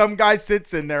 and some guy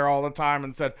sits in there all the time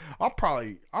and said, I'm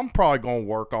probably gonna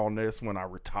work on this when I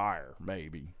retire,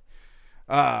 maybe.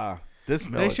 This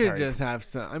military. They should just have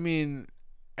some. I mean,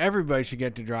 everybody should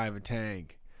get to drive a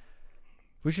tank.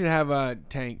 We should have a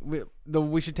tank.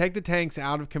 We should take the tanks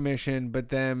out of commission, but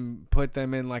then put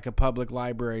them in like a public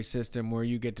library system where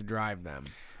you get to drive them.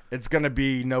 It's going to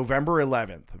be November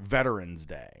 11th, Veterans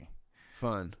Day.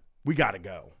 Fun. We got to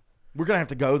go. We're going to have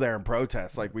to go there and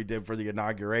protest like we did for the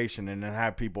inauguration and then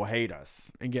have people hate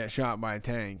us. And get shot by a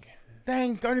tank. There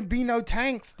ain't going to be no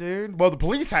tanks, dude. Well, the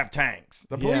police have tanks.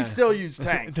 The police still use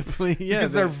tanks.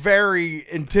 Because they're very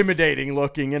intimidating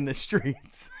looking in the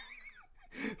streets.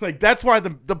 Like, that's why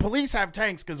the police have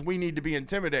tanks, because we need to be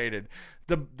intimidated.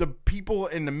 The people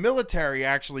in the military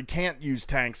actually can't use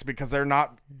tanks because they're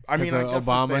not. I mean,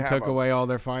 Obama took away all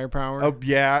their firepower. Oh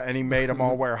yeah, and he made them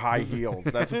all wear high heels.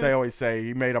 That's what they always say.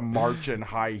 He made them march in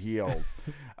high heels.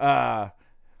 Yeah,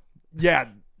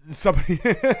 somebody.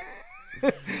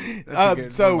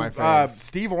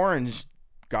 Steve Orange,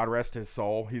 God rest his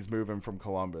soul, he's moving from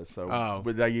Columbus. So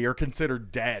you're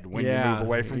considered dead when you move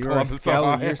away from Columbus.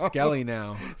 You're Skelly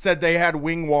now. Said they had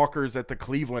wing walkers at the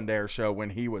Cleveland Air Show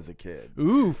when he was a kid.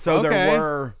 Ooh, so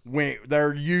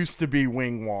there used to be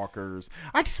wing walkers.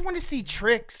 I just want to see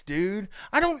tricks, dude.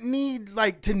 I don't need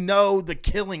like to know the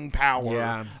killing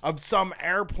power of some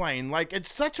airplane. Like,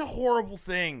 it's such a horrible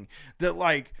thing that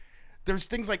like. There's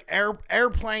things like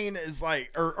airplane is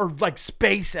like, or like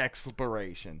space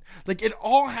exploration. Like, it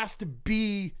all has to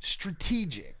be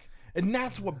strategic. And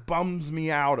that's what bums me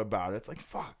out about it. It's like,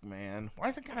 fuck, man. Why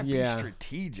is it gotta be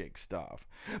strategic stuff?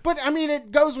 But, I mean,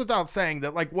 it goes without saying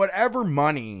that, like, whatever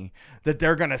money that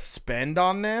they're gonna spend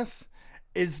on this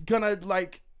is gonna,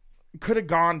 like, could have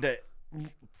gone to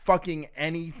fucking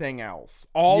anything else.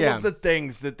 All of the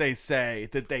things that they say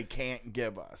that they can't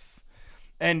give us.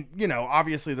 And, you know,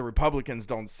 obviously the Republicans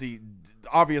kind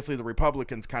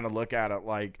of look at it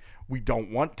like, we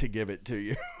don't want to give it to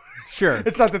you. Sure.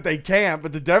 It's not that they can't,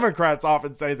 but the Democrats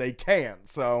often say they can't.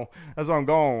 So that's what I'm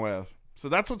going with. So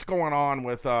that's what's going on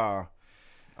with our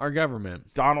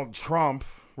government. Donald Trump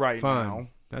right now.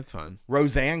 That's fun.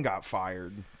 Roseanne got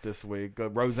fired this week.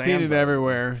 Roseanne's Seen it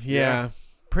everywhere. Yeah. Yeah.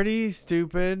 Pretty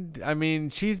stupid. I mean,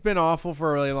 she's been awful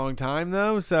for a really long time,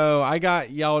 though. So I got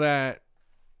yelled at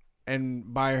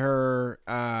and by her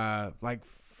like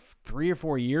 3 or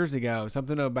 4 years ago.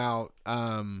 Something about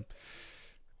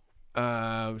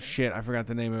shit, I forgot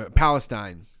the name of it.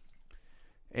 Palestine.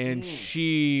 And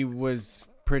she was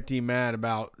pretty mad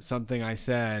about something I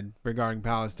said regarding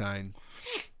Palestine.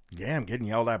 Yeah, I'm getting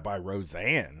yelled at by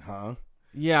Roseanne, huh?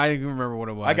 Yeah, I didn't even remember what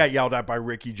it was. I got yelled at by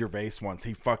Ricky Gervais once.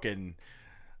 He fucking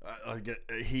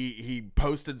he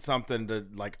posted something to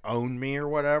like own me or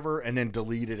whatever, and then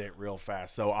deleted it real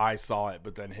fast. So I saw it,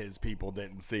 but then his people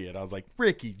didn't see it. I was like,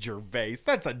 Ricky Gervais,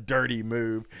 that's a dirty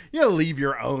move. You gotta leave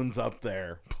your owns up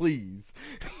there, please.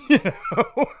 You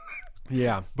know.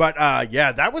 Yeah. But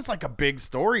yeah, that was like a big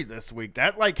story this week.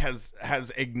 That like has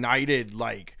ignited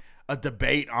like a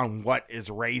debate on what is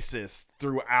racist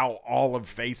throughout all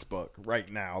of Facebook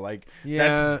right now. Like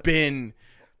that's been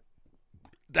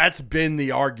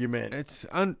the argument.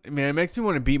 Man, it makes me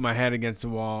want to beat my head against the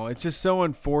wall. It's just so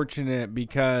unfortunate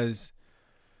because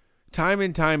time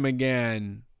and time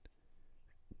again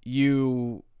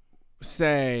you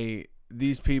say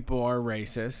these people are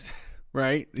racist,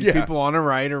 right? These people on the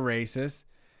right are racist,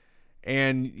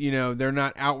 and you know they're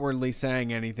not outwardly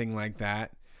saying anything like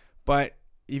that, but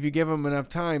if you give them enough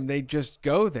time, they just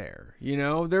go there. You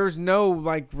know, there's no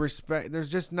like respect. There's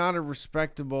just not a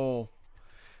respectable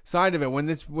side of it. When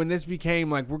this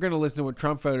became like, we're going to listen to what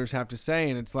Trump voters have to say,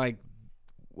 and it's like,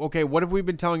 okay, what have we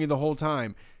been telling you the whole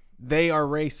time? They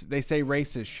say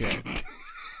racist shit.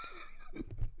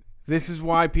 This is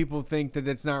why people think that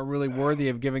it's not really worthy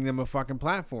of giving them a fucking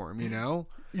platform, you know?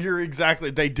 You're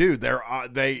exactly. They do.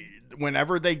 They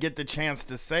whenever they get the chance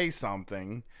to say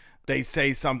something, they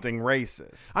say something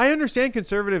racist. I understand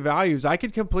conservative values. I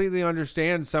could completely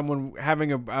understand someone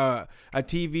having a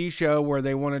TV show where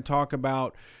they want to talk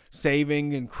about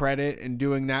saving and credit and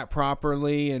doing that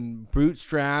properly and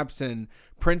bootstraps and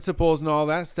principles and all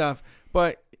that stuff.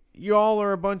 But you all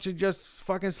are a bunch of just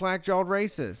fucking slack-jawed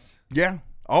racists. Yeah,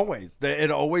 always. It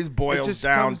always boils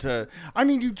down to. I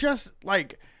mean, you just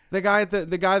like the guy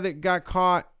that got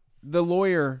caught, the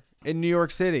lawyer in New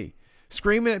York City,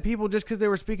 screaming at people just because they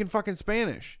were speaking fucking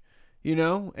Spanish, you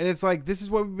know? And it's like, this is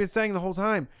what we've been saying the whole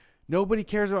time. Nobody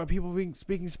cares about people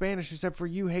speaking Spanish except for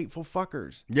you hateful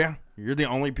fuckers. Yeah, you're the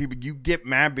only people. You get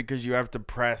mad because you have to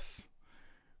press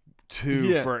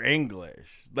 2 for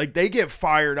English. Like, they get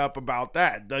fired up about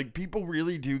that. Like, people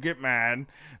really do get mad.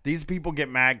 These people get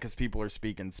mad because people are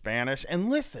speaking Spanish. And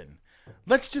listen,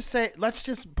 let's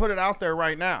just put it out there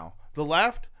right now. The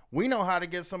left, we know how to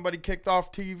get somebody kicked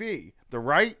off TV. The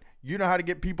right, you know how to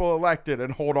get people elected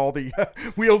and hold all the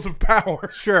wheels of power.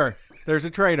 Sure, there's a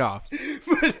trade-off.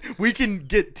 But we can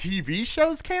get TV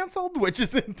shows canceled, which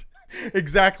isn't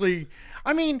exactly.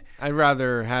 I mean, I'd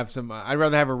rather have a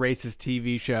racist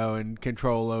TV show and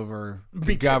control over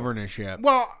the governorship.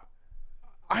 Well,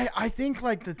 I think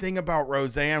like the thing about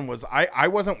Roseanne was I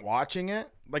wasn't watching it.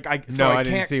 Like I didn't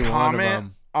can't see comment one of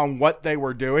them on what they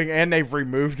were doing, and they've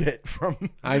removed it from.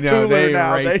 I know Hulu they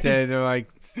now. erased it. They're like,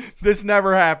 this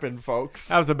never happened, folks.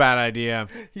 That was a bad idea.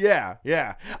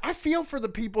 Yeah. I feel for the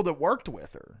people that worked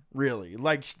with her. Really,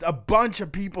 like a bunch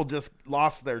of people just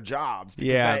lost their jobs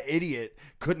because that idiot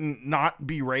couldn't not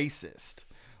be racist.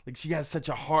 Like she had such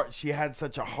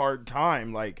a hard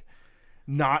time. Like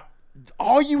not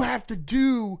all you have to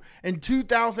do in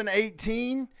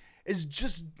 2018 is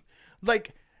just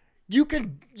like.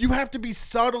 You have to be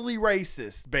subtly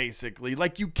racist, basically.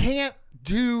 Like, you can't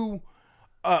do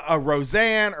a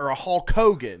Roseanne or a Hulk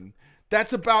Hogan.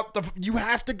 That's about you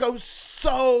have to go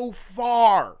so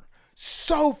far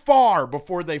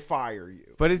before they fire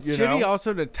you. But it's shitty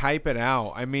also to type it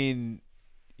out. I mean,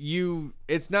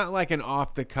 it's not like an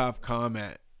off-the-cuff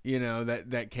comment, you know,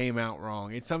 that came out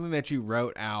wrong. It's something that you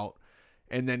wrote out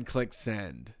and then click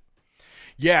send.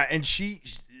 Yeah, and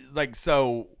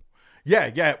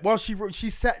Yeah. Well, she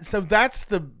said so. That's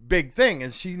the big thing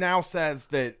is she now says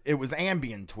that it was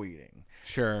Ambien tweeting.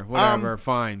 Sure, whatever,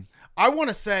 fine. I want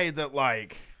to say that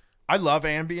like I love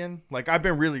Ambien. Like I've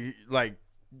been really like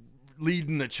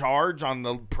leading the charge on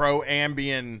the pro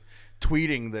Ambien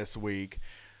tweeting this week,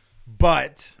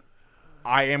 but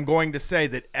I am going to say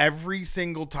that every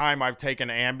single time I've taken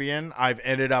Ambien, I've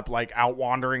ended up like out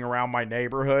wandering around my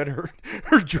neighborhood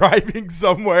or driving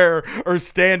somewhere or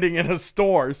standing in a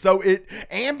store. So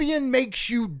Ambien makes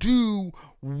you do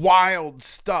wild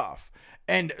stuff.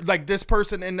 And like this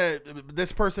person in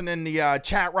the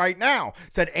chat right now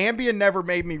said Ambien never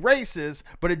made me racist,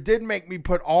 but it did make me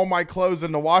put all my clothes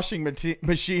in the washing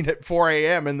machine at 4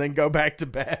 a.m. and then go back to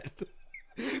bed.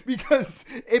 Because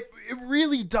it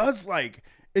really does, like,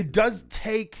 it does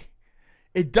take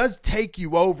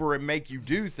you over and make you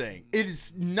do things. It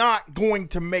is not going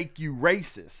to make you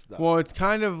racist, though. Well, it's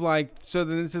kind of like, so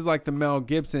then this is like the Mel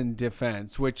Gibson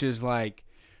defense, which is like,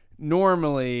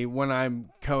 normally when I'm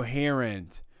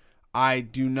coherent, I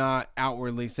do not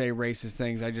outwardly say racist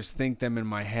things. I just think them in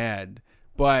my head.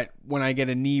 But when I get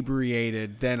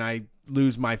inebriated, then I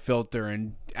lose my filter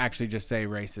and actually just say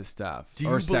racist stuff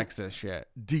or sexist shit.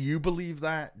 Do you believe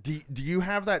that? Do you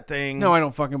have that thing? No, I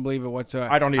don't fucking believe it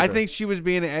whatsoever. I don't either. I think she was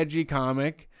being an edgy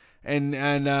comic and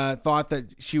thought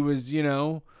that she was,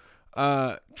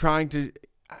 trying to,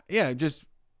 just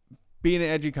being an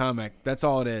edgy comic. That's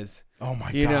all it is. Oh my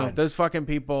God. You know, those fucking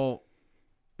people,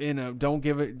 don't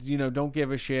give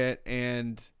a shit,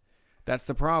 and that's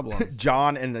the problem.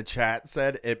 John in the chat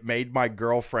said it made my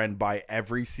girlfriend buy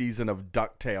every season of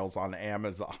DuckTales on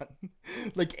Amazon.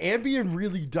 Like, Ambien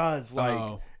really does.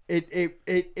 Like,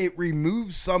 it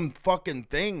removes some fucking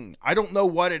thing. I don't know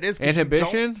what it is.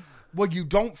 Inhibition? You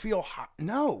don't feel hot.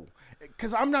 No,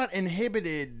 because I'm not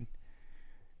inhibited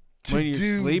to when you're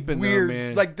do sleeping, weird. though,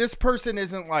 man. Like, this person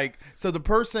isn't like. So the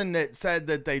person that said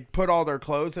that they put all their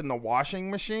clothes in the washing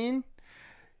machine,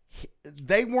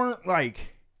 they weren't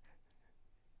like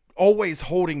always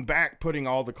holding back putting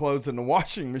all the clothes in the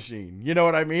washing machine. You know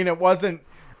what I mean? It wasn't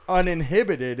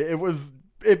uninhibited.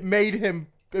 It made him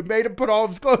put all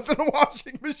of his clothes in the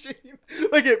washing machine.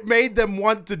 Like, it made them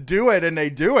want to do it, and they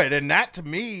do it. And that to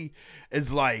me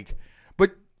is like,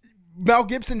 but Mel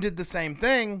Gibson did the same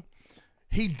thing.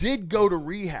 He did go to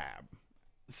rehab.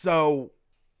 So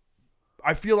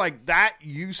I feel like that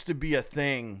used to be a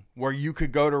thing where you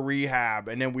could go to rehab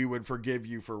and then we would forgive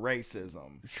you for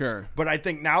racism. Sure. But I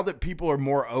think now that people are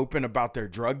more open about their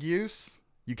drug use,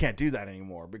 you can't do that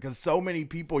anymore, because so many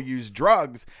people use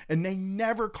drugs and they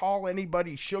never call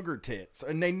anybody sugar tits,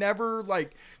 and they never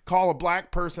like call a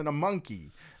black person a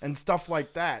monkey and stuff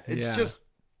like that. It's just,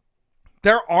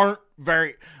 there aren't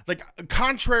very, like,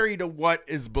 contrary to what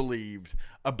is believed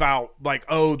about, like,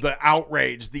 the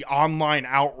outrage, the online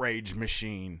outrage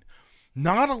machine,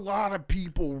 not a lot of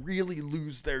people really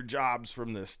lose their jobs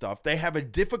from this stuff. They have a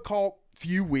difficult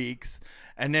few weeks,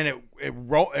 and then it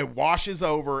washes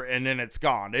over, and then it's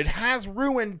gone. It has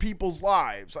ruined people's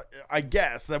lives, I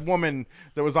guess. That woman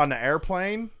that was on the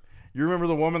airplane, you remember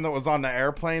the woman that was on the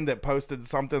airplane that posted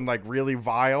something like really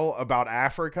vile about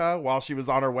Africa while she was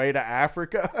on her way to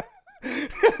Africa?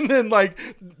 And then, like,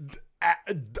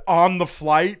 on the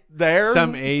flight there,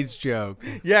 some AIDS joke.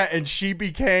 Yeah, and she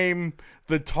became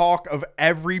the talk of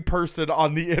every person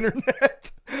on the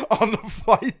internet on the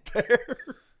flight there.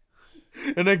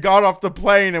 And then got off the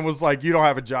plane and was like, "You don't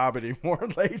have a job anymore,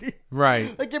 lady."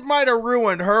 Right. Like, it might have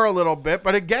ruined her a little bit,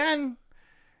 but again,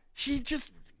 she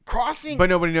just crossing. But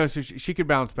nobody knows, so she could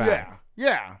bounce back.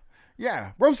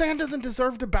 Yeah. Roseanne doesn't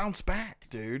deserve to bounce back,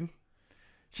 dude.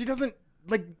 She doesn't.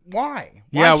 Like, why?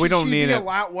 Yeah, we don't need it.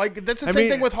 Like, that's the same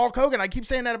thing with Hulk Hogan. I keep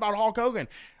saying that about Hulk Hogan.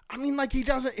 I mean, like, he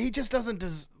just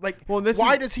doesn't like. Well,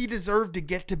 why does he deserve to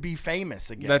get to be famous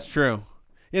again? That's true.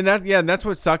 And that's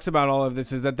what sucks about all of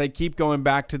this, is that they keep going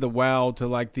back to the well, to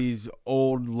like these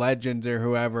old legends or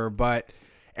whoever, but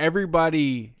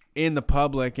everybody in the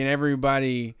public and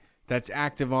everybody that's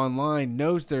active online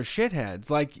knows they're shitheads.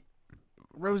 Like,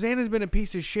 Roseanne has been a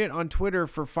piece of shit on Twitter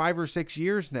for 5 or 6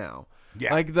 years now.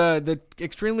 Yeah. Like, the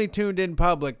extremely tuned in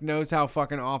public knows how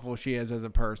fucking awful she is as a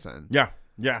person. Yeah.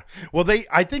 Well,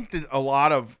 I think that a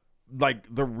lot of, like,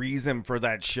 the reason for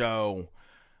that show,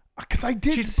 because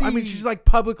she's like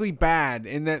publicly bad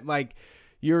in that, like,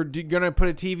 you're gonna put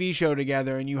a TV show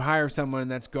together and you hire someone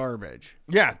that's garbage.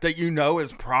 Yeah, that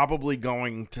is probably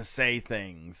going to say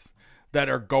things that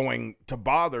are going to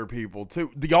bother people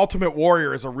too. The Ultimate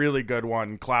Warrior is a really good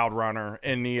one. Cloud Runner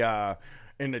in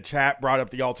the chat brought up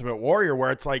the Ultimate Warrior,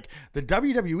 where it's like the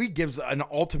WWE gives an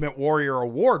Ultimate Warrior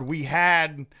award. We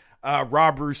had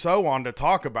Rob Rousseau on to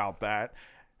talk about that,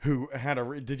 who had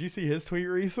did you see his tweet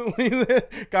recently?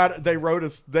 God,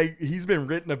 he's been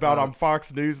written about on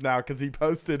Fox News now, because he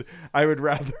posted, "I would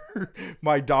rather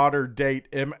my daughter date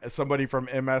somebody from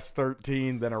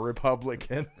MS-13 than a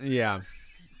Republican." Yeah.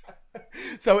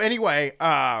 So anyway,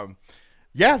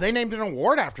 they named an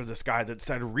award after this guy that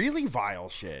said really vile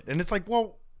shit. And it's like,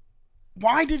 well,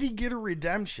 why did he get a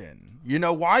redemption?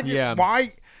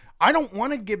 Why? I don't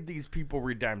want to give these people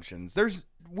redemptions.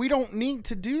 We don't need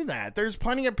to do that. There's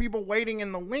plenty of people waiting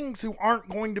in the wings who aren't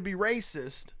going to be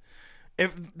racist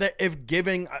if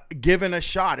given a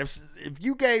shot. If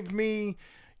you gave me,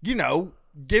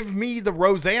 give me the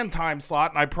Roseanne time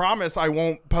slot, and I promise I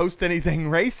won't post anything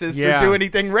racist Yeah. or do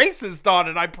anything racist on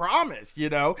it. I promise,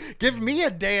 Give me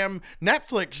a damn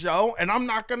Netflix show, and I'm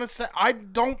not going to say... I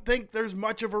don't think there's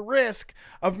much of a risk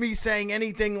of me saying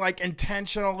anything like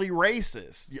intentionally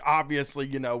racist. Obviously,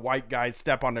 white guys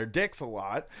step on their dicks a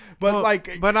lot, but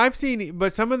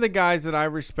but some of the guys that I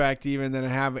respect, even that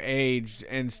have aged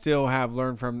and still have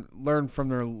learned from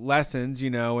their lessons,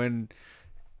 and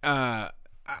I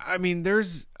mean,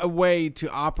 there's a way to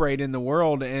operate in the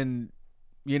world, and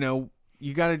you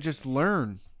got to just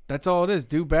learn. That's all it is.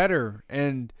 Do better.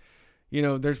 And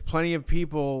there's plenty of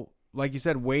people, like you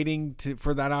said, waiting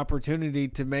for that opportunity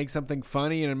to make something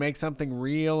funny and make something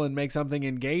real and make something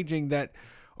engaging that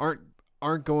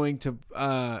aren't going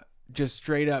to just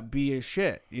straight up be a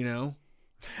shit,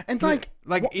 And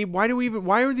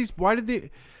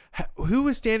who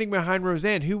is standing behind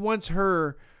Roseanne? Who wants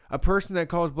her, a person that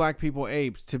calls black people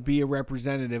apes, to be a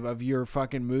representative of your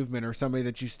fucking movement or somebody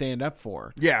that you stand up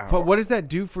for? Yeah. But what does that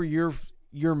do for your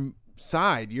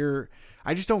side?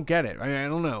 I just don't get it. I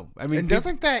don't know. I mean, and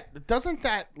doesn't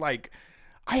that like,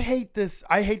 I hate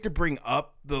to bring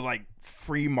up the like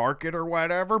free market or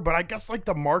whatever, but I guess like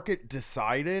the market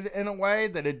decided in a way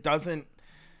that it doesn't,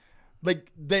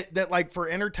 like that like for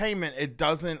entertainment, it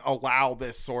doesn't allow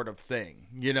this sort of thing,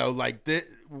 like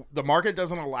the market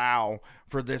doesn't allow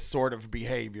for this sort of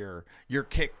behavior. You're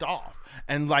kicked off.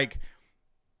 And like,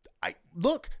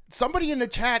 somebody in the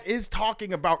chat is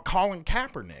talking about Colin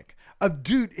Kaepernick.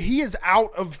 Dude, he is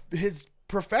out of his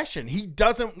profession. He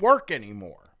doesn't work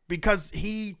anymore because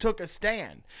he took a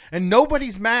stand, and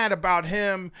nobody's mad about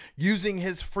him using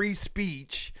his free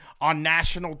speech on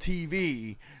national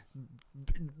TV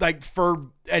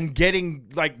and getting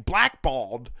like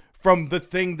blackballed from the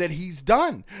thing that he's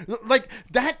done. Like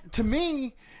that to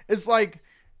me is like,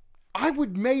 I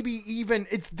would maybe even,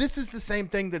 this is the same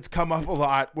thing that's come up a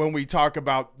lot when we talk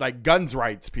about like guns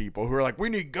rights people who are like, we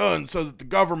need guns so that the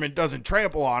government doesn't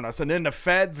trample on us. And then the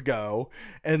feds go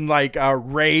and like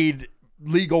raid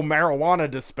legal marijuana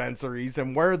dispensaries,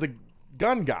 and where are the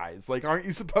gun guys? Like, aren't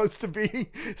you supposed to be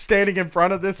standing in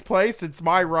front of this place? It's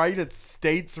my right, it's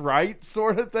states' right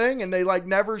sort of thing. And they like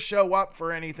never show up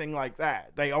for anything like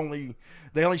that. They only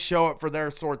show up for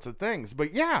their sorts of things.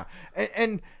 But yeah,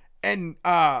 and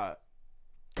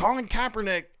Colin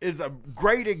Kaepernick is a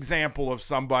great example of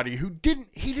somebody who didn't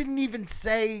even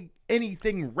say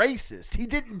anything racist. He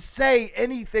didn't say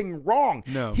anything wrong.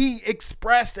 No. He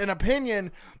expressed an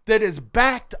opinion that is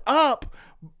backed up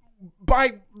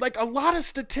by like a lot of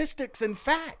statistics and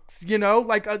facts,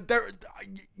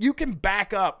 you can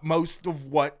back up most of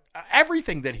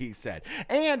everything that he said.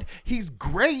 And he's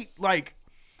great. Like,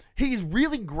 he's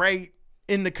really great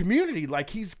in the community.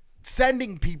 Like, he's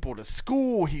sending people to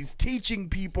school. He's teaching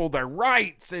people their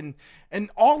rights and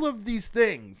all of these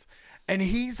things. And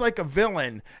he's like a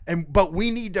villain. But we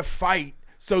need to fight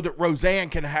so that Roseanne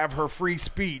can have her free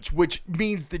speech, which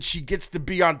means that she gets to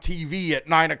be on TV at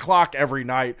 9:00 every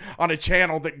night on a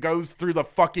channel that goes through the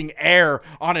fucking air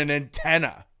on an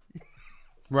antenna.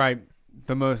 Right.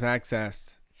 The most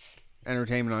accessed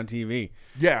entertainment on TV.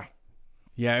 Yeah.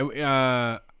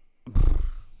 Yeah.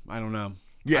 I don't know.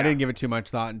 Yeah. I didn't give it too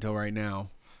much thought until right now.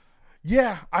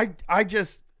 Yeah. I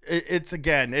just,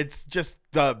 it's just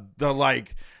the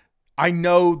like, I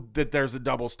know that there's a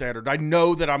double standard. I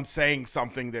know that I'm saying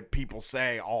something that people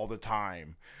say all the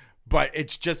time, but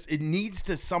it's just, it needs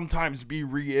to sometimes be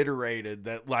reiterated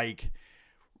that like,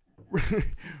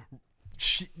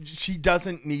 she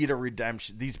doesn't need a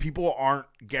redemption. These people aren't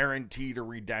guaranteed a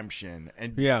redemption.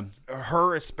 And yeah,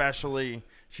 her especially,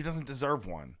 she doesn't deserve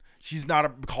one. She's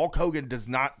not Hulk Hogan does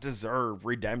not deserve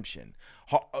redemption.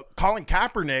 Colin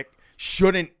Kaepernick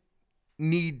shouldn't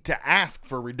need to ask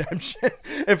for redemption,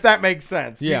 if that makes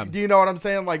sense. Yeah. Do you know what I'm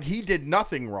saying? Like, he did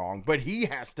nothing wrong, but he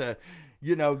has to,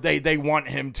 they want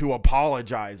him to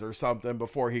apologize or something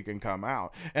before he can come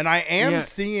out. And I am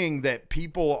seeing that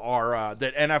people are,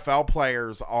 that NFL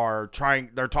players are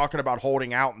they're talking about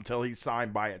holding out until he's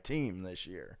signed by a team this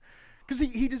year. Because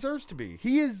he deserves to be.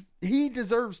 He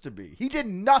deserves to be. He did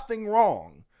nothing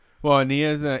wrong. Well, and he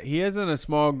is in a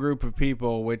small group of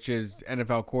people, which is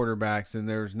NFL quarterbacks, and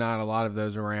there's not a lot of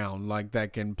those around like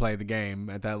that can play the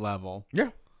game at that level. Yeah,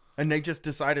 and they just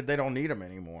decided they don't need him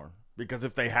anymore because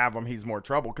if they have him, he's more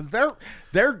trouble. Because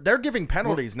they're giving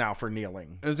penalties now for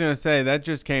kneeling. I was gonna say that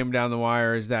just came down the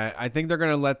wire. Is that I think they're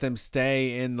gonna let them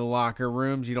stay in the locker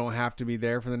rooms. You don't have to be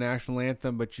there for the national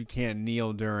anthem, but you can't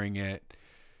kneel during it.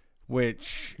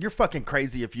 Which you're fucking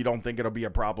crazy if you don't think it'll be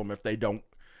a problem if they don't.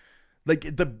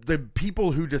 Like, the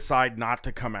people who decide not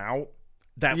to come out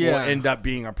that will end up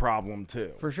being a problem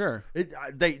too. For sure.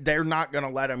 They're not going to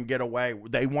let them get away.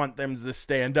 They want them to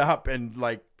stand up and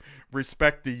like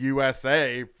respect the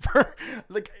USA for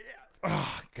like.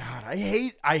 Oh God, I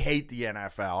hate the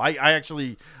NFL. I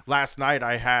actually last night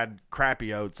I had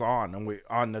Crappy Oats on, and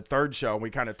on the third show we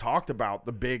kind of talked about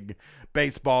the big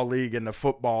baseball league and the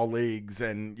football leagues,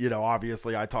 and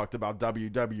obviously I talked about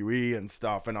WWE and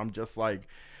stuff, and I'm just like,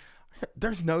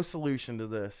 there's no solution to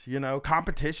this.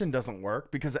 Competition doesn't work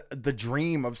because the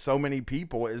dream of so many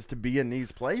people is to be in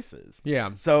these places. Yeah.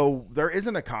 So there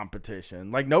isn't a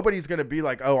competition. Like nobody's going to be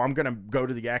like, oh, I'm going to go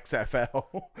to the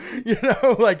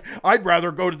XFL. Like I'd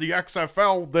rather go to the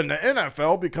XFL than the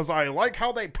NFL because I like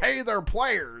how they pay their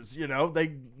players.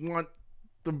 They want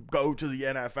to go to the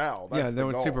NFL. That's they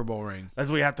want Super Bowl ring.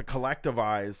 As we have to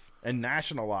collectivize and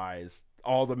nationalize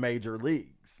all the major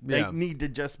leagues. They need to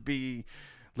just be...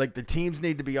 Like the teams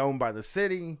need to be owned by the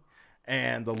city,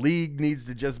 and the league needs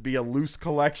to just be a loose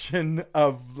collection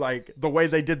of like the way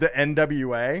they did the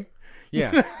NWA.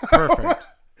 Yes, perfect.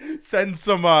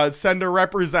 Send a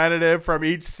representative from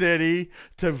each city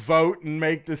to vote and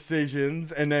make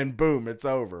decisions, and then boom, it's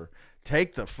over.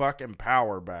 Take the fucking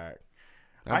power back.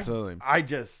 Absolutely.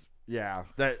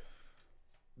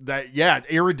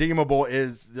 Irredeemable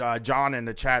is John in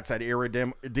the chat said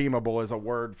irredeemable is a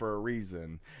word for a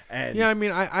reason. And yeah, I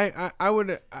mean,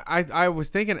 I was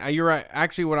thinking, you're right.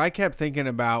 Actually, what I kept thinking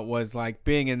about was like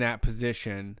being in that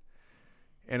position.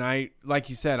 And like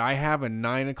you said, I have a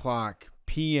 9:00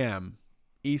 p.m.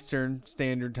 Eastern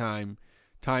Standard Time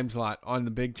slot on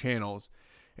the big channels.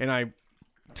 And I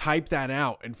type that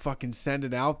out and fucking send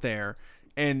it out there.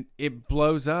 And it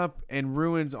blows up and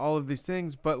ruins all of these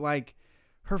things. But like,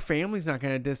 her family's not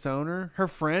going to disown her. Her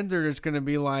friends are just going to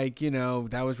be like,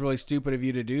 that was really stupid of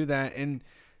you to do that. And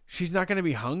she's not going to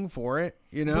be hung for it,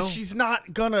 But she's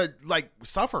not going to, like,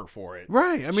 suffer for it.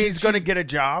 Right. I mean, she's going to get a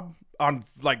job on,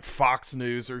 like, Fox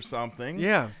News or something.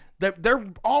 Yeah. They're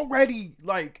already,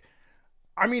 like...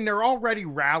 I mean, they're already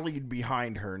rallied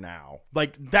behind her now.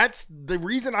 Like, that's the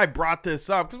reason I brought this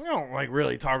up. Because we don't, like,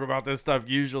 really talk about this stuff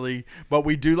usually. But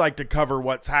we do like to cover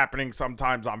what's happening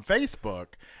sometimes on Facebook.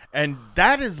 And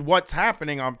that is what's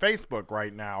happening on Facebook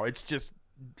right now. It's just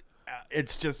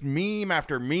meme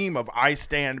after meme of I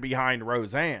stand behind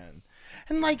Roseanne.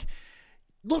 And, like,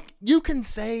 look, you can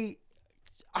say...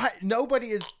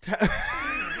 nobody is...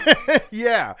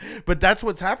 yeah, but that's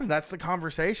what's happening. That's the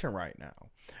conversation right now.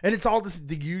 And it's all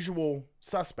the usual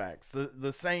suspects.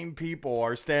 The same people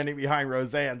are standing behind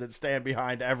Roseanne that stand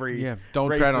behind every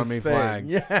don't tread on me thing.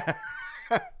 flags. Yeah.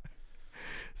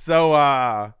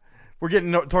 So we're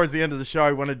getting towards the end of the show.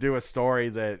 I want to do a story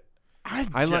that I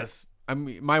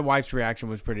mean, my wife's reaction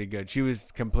was pretty good. She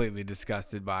was completely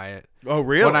disgusted by it. Oh,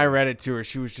 really? When I read it to her,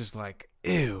 she was just like,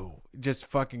 ew, just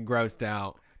fucking grossed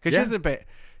out. Because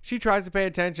she tries to pay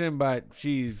attention, but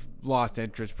she's lost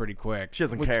interest pretty quick. She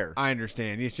doesn't care. I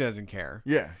understand. She doesn't care.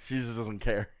 Yeah, she just doesn't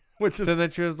care. So then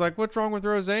she was like, what's wrong with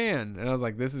Roseanne? And I was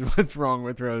like, this is what's wrong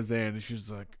with Roseanne. And she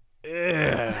was like,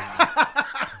 ew.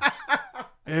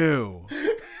 Ew.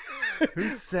 Who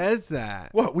says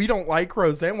that? What, we don't like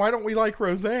Roseanne? Why don't we like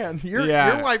Roseanne?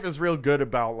 Your wife is real good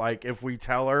about, like, if we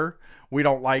tell her we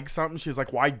don't like something, she's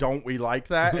like, why don't we like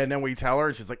that? And then we tell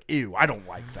her, she's like, ew, I don't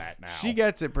like that now. She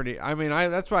gets it pretty. I mean,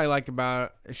 that's what I like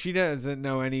about it. She doesn't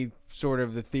know any sort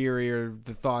of the theory or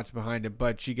the thoughts behind it,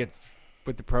 but she gets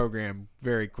with the program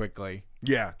very quickly.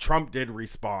 Yeah, Trump did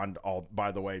respond,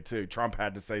 by the way, too. Trump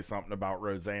had to say something about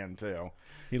Roseanne, too.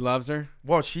 He loves her?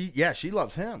 Well, she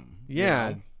loves him.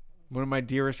 Yeah. One of my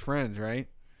dearest friends, right?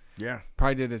 Yeah.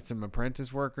 Probably did some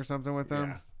apprentice work or something with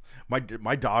them. Yeah.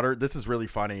 My daughter, this is really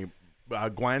funny.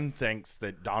 Gwen thinks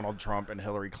that Donald Trump and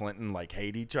Hillary Clinton, like,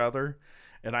 hate each other.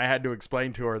 And I had to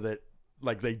explain to her that,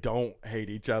 like, they don't hate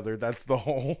each other. That's the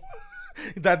whole...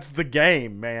 that's the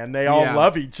game, man. They all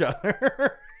love each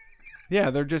other. Yeah,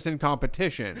 they're just in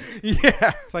competition.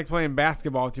 Yeah. It's like playing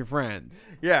basketball with your friends.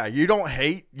 Yeah, you don't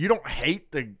hate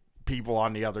the people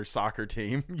on the other soccer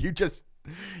team. You just...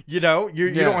 you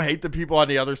don't hate the people on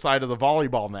the other side of the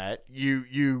volleyball net.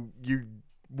 You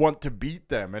want to beat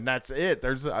them, and that's it.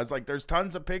 There's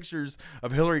tons of pictures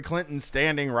of Hillary Clinton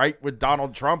standing right with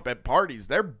Donald Trump at parties.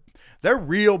 They're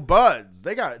real buds.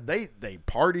 They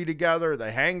party together,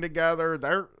 they hang together.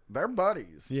 They're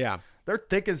buddies. Yeah. They're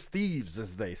thick as thieves,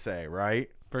 as they say,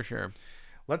 right? For sure.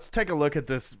 Let's take a look at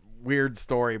this weird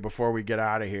story before we get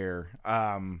out of here.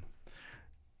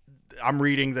 I'm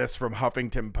reading this from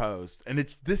Huffington Post, and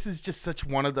this is just such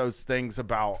one of those things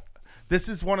about, this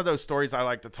is one of those stories I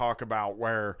like to talk about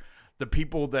where the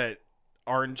people that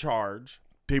are in charge,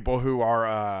 people who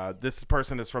are, this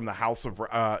person is from the House of,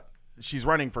 she's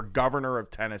running for governor of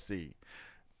Tennessee.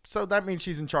 So that means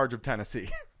she's in charge of Tennessee,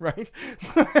 right?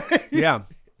 Yeah.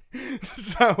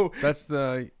 So That's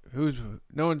no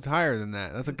one's higher than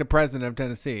that. That's like the president of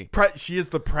Tennessee. She is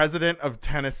the president of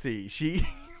Tennessee. She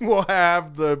will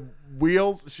have the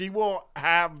wheels. She will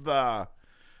have the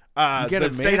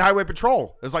state highway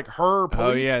patrol. It's like her police.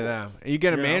 Oh yeah, force. you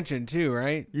get a You know? mansion too,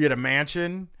 right? You get a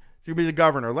mansion. She'll be the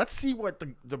governor. Let's see what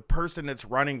the person that's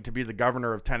running to be the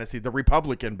governor of Tennessee, the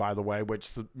Republican, by the way, which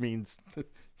means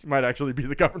she might actually be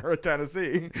the governor of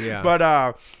Tennessee. Yeah.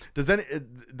 But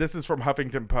this is from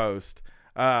Huffington Post.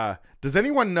 Does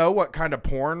anyone know what kind of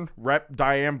porn Rep.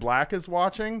 Diane Black is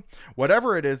watching?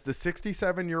 Whatever it is, the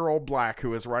 67-year-old Black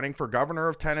who is running for governor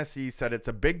of Tennessee said it's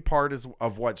a big part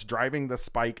of what's driving the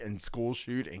spike in school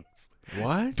shootings.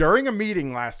 What? During a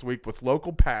meeting last week with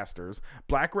local pastors,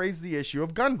 Black raised the issue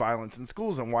of gun violence in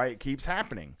schools and why it keeps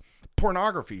happening.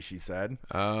 Pornography, she said.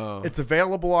 Oh. It's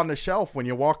available on the shelf when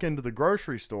you walk into the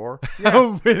grocery store. Yeah.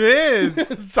 Oh, it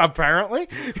is. Apparently.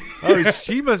 Oh,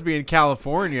 she must be in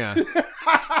California.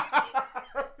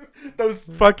 Those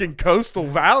fucking coastal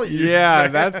values. Yeah,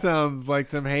 man. that sounds like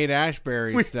some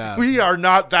Haight-Ashbury stuff. We are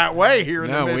not that way here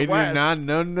in the No, Midwest. we do not.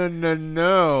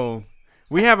 No.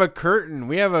 We have a curtain.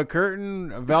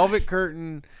 A velvet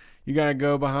curtain. You got to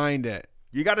go behind it.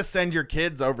 You got to send your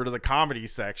kids over to the comedy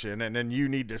section, and then you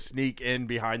need to sneak in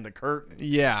behind the curtain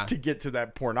Yeah. to get to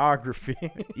that pornography.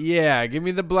 Yeah, give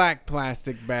me the black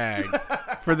plastic bag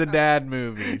for the dad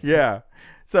movies. Yeah.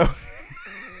 So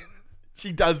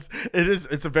she does.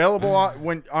 It's available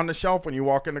on the shelf when you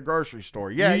walk in the grocery store.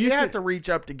 Yeah, you have to reach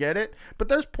up to get it, but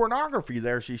there's pornography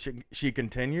there. She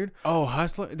continued. Oh,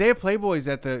 Hustler. They have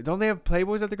Playboys don't they have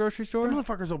Playboys at the grocery store?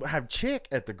 Motherfuckers will have chick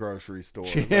at the grocery store.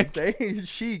 Chick? Like they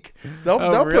chic. They'll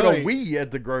put really? a wee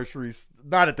at the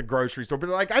not at the grocery store, but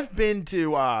like I've been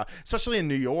to, especially in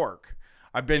New York,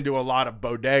 I've been to a lot of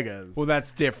bodegas. Well,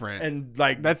 that's different. And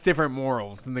like that's different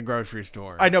morals than the grocery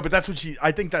store. I know, but that's what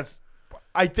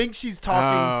I think she's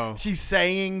talking. Oh. She's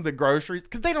saying the groceries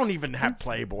because they don't even have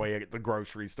Playboy at the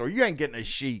grocery store. You ain't getting a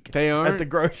chic. They aren't? at the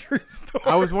grocery store.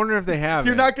 I was wondering if they have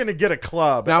You're it. not going to get a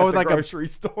club Not at with the like a grocery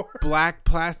store. black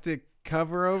plastic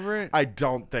cover over it. I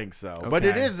don't think so, but it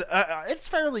Okay. is. It's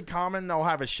fairly common. They'll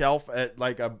have a shelf at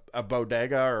like a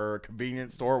bodega or a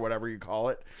convenience store, whatever you call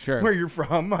it. Sure. Where you're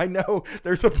from, I know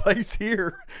there's a place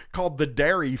here called the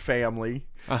Dairy Family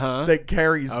that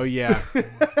carries. Oh yeah.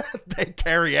 They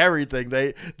carry everything.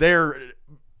 They're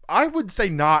I would say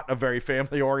not a very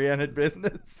family oriented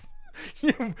business.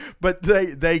 But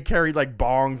they carry like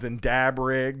bongs and dab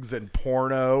rigs and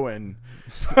porno and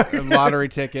Lottery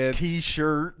tickets,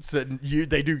 T-shirts, and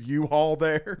they do U-Haul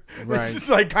there. Right. It's just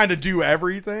like kind of do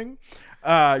everything.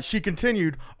 She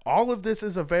continued, all of this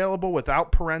is available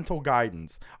without parental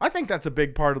guidance. I think that's a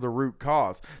big part of the root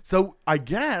cause. So I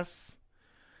guess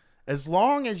as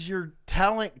long as you're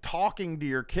talking to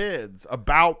your kids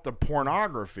about the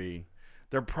pornography,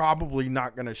 they're probably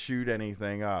not going to shoot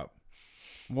anything up.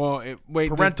 Well,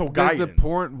 parental does guidance.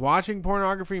 the watching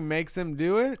pornography makes them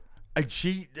do it?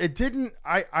 It didn't.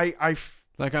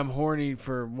 Like I'm horny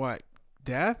for what?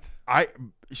 Death?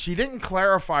 She didn't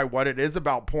clarify what it is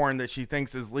about porn that she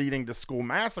thinks is leading to school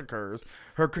massacres.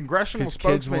 Her congressional 'Cause kids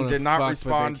spokesman wanna did not fuck, but they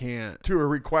respond can't. to a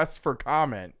request for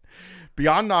comment.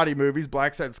 Beyond naughty movies,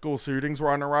 Black said school shootings were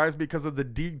on the rise because of the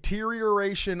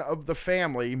deterioration of the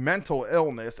family, mental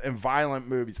illness, and violent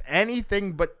movies.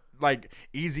 Anything but like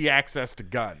easy access to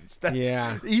guns.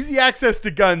 Yeah. Easy access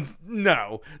to guns.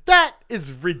 No, that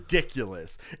is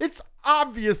ridiculous. It's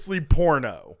obviously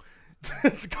porno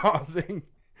that's causing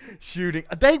shooting.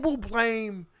 They will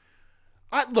blame.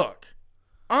 Look,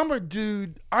 I'm a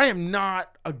dude. I am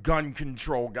not a gun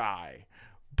control guy,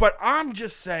 but I'm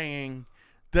just saying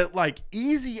that like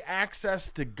easy access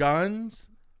to guns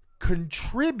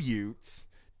contributes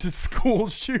to school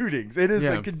shootings. It is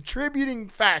a contributing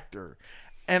factor.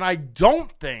 And I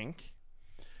don't think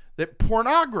that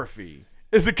pornography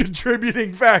is a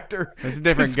contributing factor It's a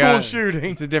different to gun. school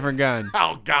shootings. It's a different gun.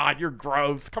 Oh God, you're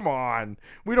gross. Come on.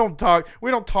 We don't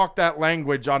talk that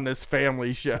language on this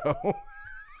family show.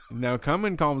 No,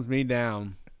 coming calms me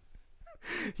down.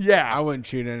 Yeah. I wouldn't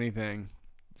shoot anything.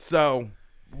 So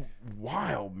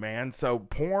wild, man. So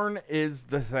porn is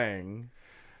the thing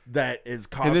that is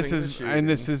causing the shooting. And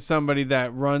this is somebody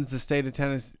that runs the state of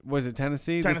Tennessee. Was it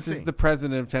Tennessee? This is the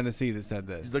president of Tennessee that said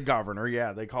this. The governor,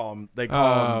 yeah, they call him the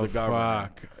governor.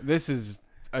 Fuck. This is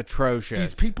atrocious.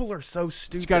 These people are so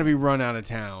stupid. It's got to be run out of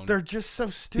town. They're just so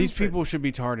stupid. These people should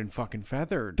be tarred and fucking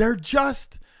feathered.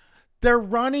 They're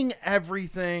running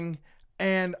everything,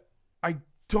 and I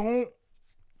don't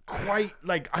quite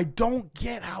like, I don't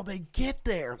get how they get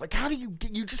there. Like, how do you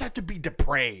just have to be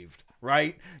depraved,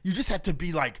 right? You just have to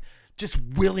be like just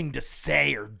willing to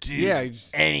say or do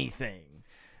anything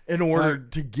in order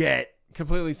to get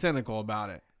completely cynical about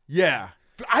it. Yeah.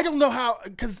 I don't know how,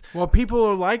 because... Well, people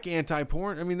are like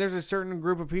anti-porn. I mean, there's a certain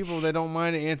group of people that don't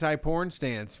mind an anti-porn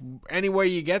stance. Any way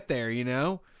you get there, you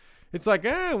know? It's like,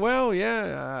 I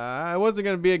wasn't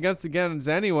going to be against the guns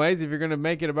anyways. If you're going to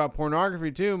make it about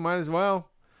pornography too, might as well.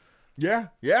 Yeah,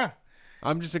 yeah.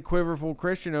 I'm just a quiverful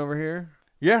Christian over here.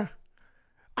 Yeah.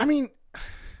 I mean,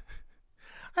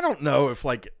 I don't know if,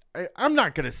 like... I'm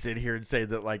not going to sit here and say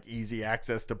that, like, easy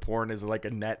access to porn is, like,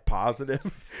 a net positive.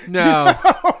 No.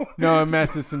 No, it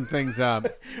messes some things up.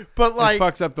 But, like... It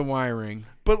fucks up the wiring.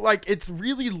 But, like, it's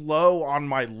really low on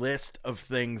my list of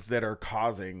things that are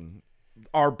causing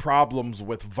our problems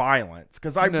with violence.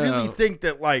 Because I really think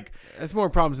that, like... There's more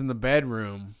problems in the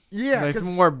bedroom. Yeah. There's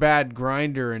more bad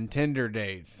Grindr and Tinder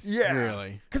dates. Yeah.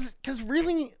 Really. Because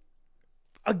really,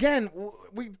 again,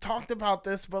 we've talked about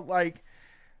this, but, like...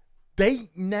 They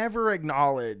never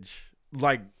acknowledge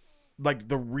like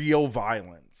the real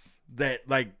violence that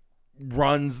like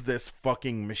runs this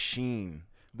fucking machine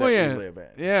that we live in.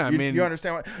 Yeah, I mean, you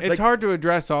understand what it's hard to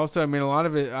address. Also, I mean, a lot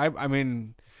of it. I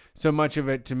mean, so much of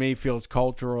it to me feels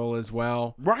cultural as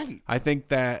well. Right. I think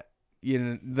that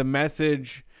the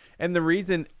message and the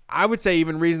reason, I would say,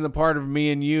 even reason the part of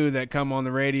me and you that come on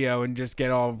the radio and just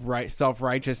get all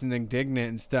self-righteous and indignant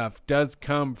and stuff does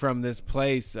come from this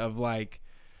place of like,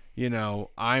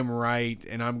 I'm right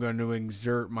and I'm going to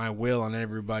exert my will on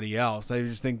everybody else. I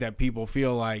just think that people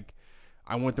feel like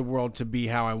I want the world to be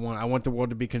how I want. I want the world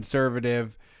to be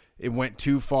conservative. It went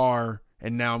too far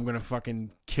and now I'm going to fucking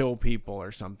kill people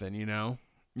or something,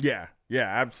 Yeah. Yeah,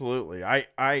 absolutely. I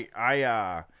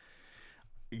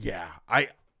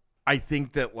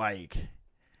think that like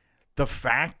the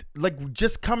fact, like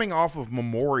just coming off of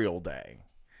Memorial Day,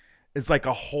 it's like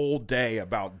a whole day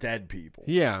about dead people.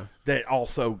 Yeah. That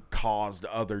also caused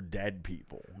other dead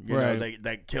people. You know,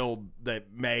 that killed,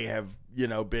 that may have,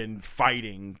 been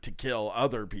fighting to kill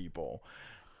other people.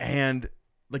 And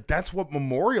like that's what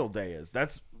Memorial Day is.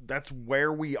 That's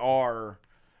where we are.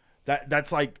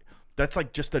 That's like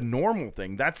just a normal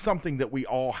thing. That's something that we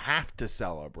all have to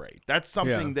celebrate. That's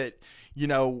something that,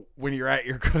 when you're at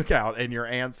your cookout and your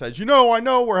aunt says, I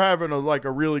know we're having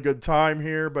a really good time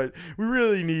here, but we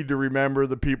really need to remember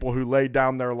the people who laid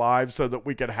down their lives so that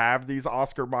we could have these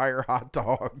Oscar Mayer hot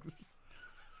dogs.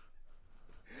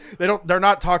 They're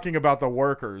not talking about the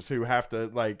workers who have to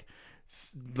like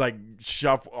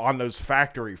shove on those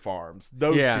factory farms.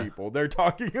 Those people. They're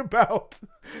talking about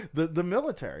the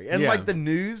military. And like the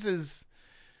news is,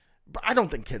 I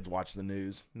don't think kids watch the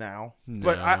news now. No.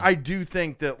 But I do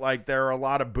think that like there are a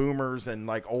lot of boomers and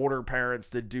like older parents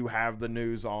that do have the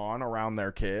news on around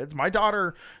their kids. My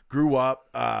daughter grew up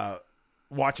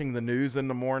watching the news in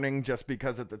the morning just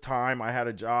because at the time I had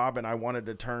a job and I wanted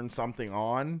to turn something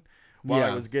on while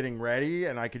I was getting ready,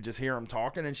 and I could just hear him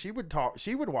talking, and she would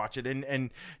watch it,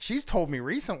 and she's told me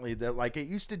recently that like it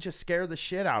used to just scare the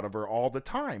shit out of her all the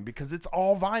time because it's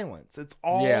all violence, it's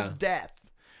all death,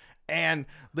 and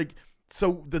like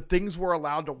so the things we're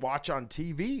allowed to watch on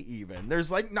TV, even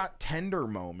there's like not tender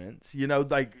moments,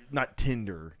 like not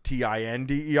Tinder,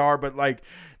 Tinder, but like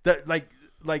that, like.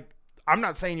 I'm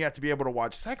not saying you have to be able to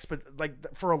watch sex, but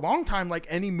like for a long time, like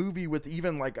any movie with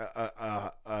even like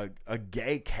a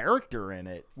gay character in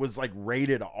it was like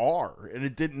rated R, and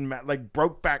it didn't matter. Like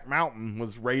Brokeback Mountain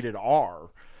was rated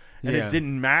R, and it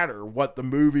didn't matter what the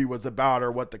movie was about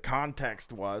or what the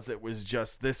context was. It was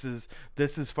just this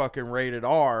is fucking rated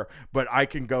R, but I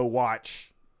can go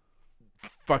watch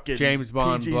fucking James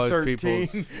Bond PG-13. blows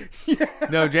people's...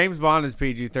 No, James Bond is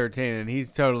PG-13, and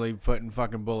he's totally putting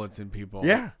fucking bullets in people.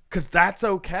 Yeah, because that's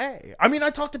okay. I mean, I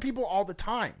talk to people all the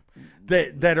time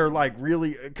that are like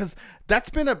really... Because that's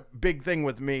been a big thing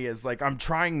with me is like I'm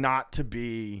trying not to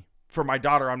be... For my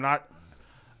daughter,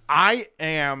 I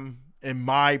am... in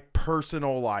my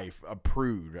personal life, a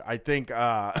prude. I think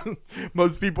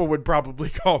most people would probably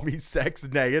call me sex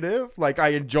negative. Like I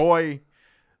enjoy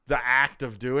the act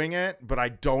of doing it, but I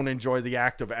don't enjoy the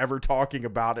act of ever talking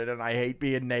about it, and I hate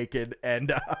being naked,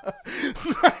 and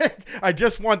I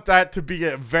just want that to be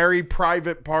a very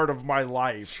private part of my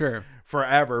life. Sure.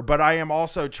 Forever. But I am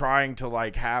also trying to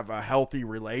like have a healthy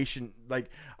relation. Like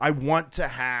I want to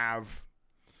have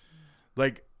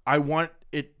like I want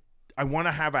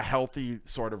to have a healthy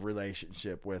sort of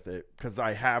relationship with it because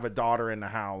I have a daughter in the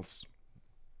house,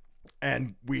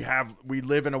 and we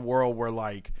live in a world where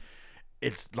like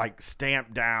it's like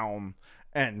stamped down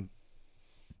and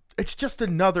it's just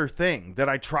another thing that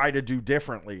I try to do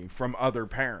differently from other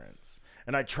parents.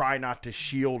 And I try not to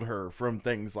shield her from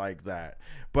things like that.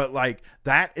 But like,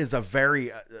 that is a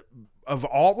very, of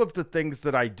all of the things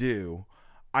that I do,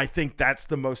 I think that's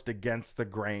the most against the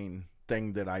grain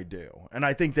thing that I do. And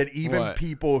I think that even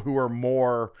people who are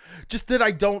more, just that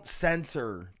I don't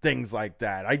censor things like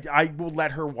that. I will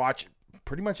let her watch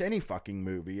pretty much any fucking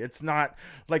movie. It's not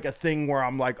like a thing where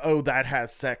I'm like, oh, that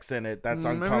has sex in it. That's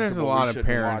uncomfortable. There's a lot of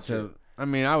parents. I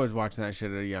mean, I was watching that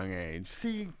shit at a young age.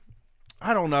 See,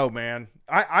 I don't know, man.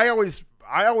 I always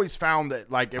found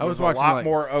that like it was a lot like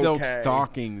more silk okay.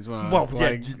 stockings when I was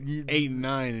like 8 and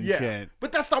 9 and shit.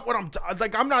 But that's not what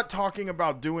I'm not talking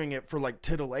about doing it for like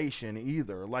titillation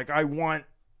either. Like I want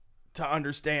to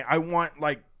understand. I want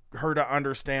like her to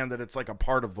understand that it's like a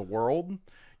part of the world.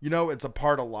 You know, it's a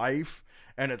part of life.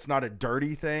 And it's not a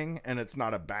dirty thing, and it's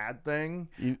not a bad thing.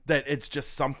 That it's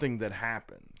just something that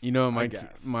happens. You know,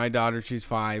 my daughter, she's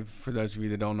 5. For those of you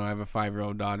that don't know, I have a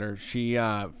 5-year-old daughter. She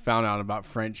found out about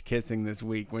French kissing this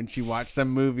week when she watched some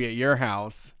movie at your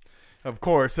house. Of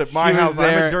course, at my house,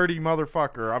 I'm a dirty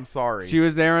motherfucker. I'm sorry. She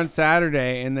was there on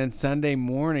Saturday, and then Sunday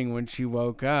morning when she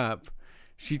woke up,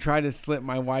 she tried to slip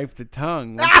my wife the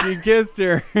tongue when she kissed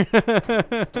her.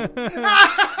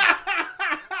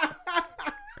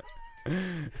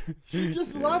 She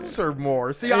just loves her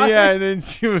more. See, and then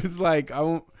she was like, I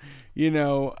won't,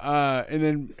 and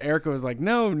then Erica was like,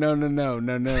 no, we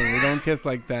don't kiss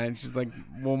like that. And she's like,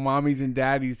 well, mommies and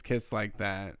daddies kiss like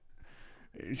that.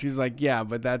 She's like, yeah,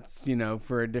 but that's,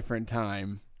 for a different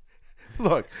time.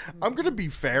 Look, I'm going to be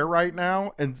fair right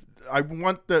now, and I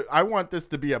want this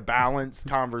to be a balanced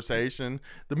conversation.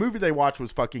 The movie they watched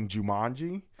was fucking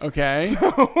Jumanji. Okay.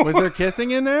 So, was there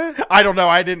kissing in there? I don't know.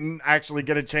 I didn't actually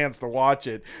get a chance to watch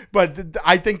it, but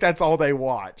I think that's all they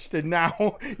watched. And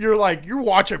now you're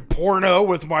watching porno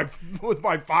with my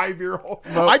 5-year-old.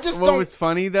 Well, what was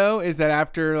funny though is that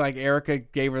after like Erica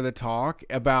gave her the talk,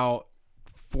 about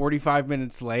 45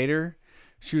 minutes later,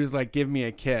 she was like, give me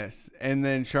a kiss. And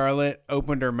then Charlotte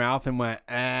opened her mouth and went,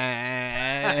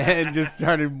 and just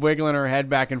started wiggling her head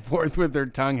back and forth with her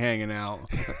tongue hanging out.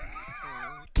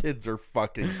 Kids are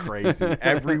fucking crazy.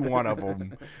 Every one of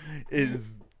them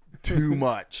is too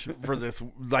much for this,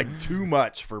 like too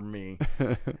much for me.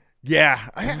 Yeah.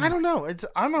 I don't know.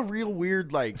 I'm a real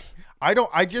weird, like, I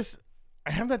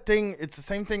have that thing. It's the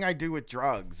same thing I do with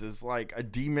drugs, is like a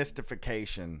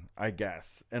demystification, I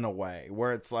guess, in a way,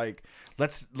 where it's like,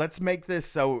 let's make this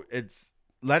so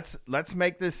let's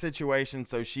make this situation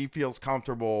so she feels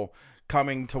comfortable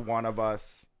coming to one of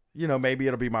us. Maybe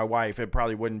it'll be my wife. It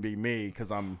probably wouldn't be me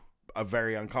because I'm a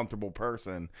very uncomfortable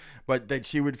person, but that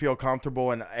she would feel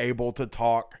comfortable and able to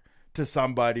talk to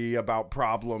somebody about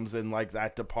problems in like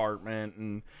that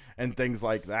department and things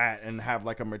like that, and have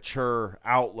like a mature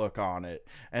outlook on it.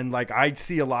 And like, I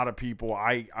see a lot of people,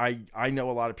 I know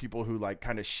a lot of people who like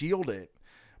kind of shield it,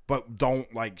 but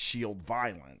don't like shield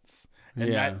violence.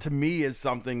 And that to me is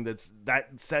something that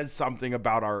says something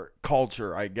about our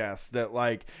culture, I guess, that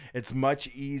like, it's much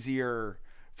easier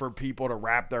for people to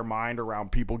wrap their mind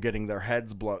around people getting their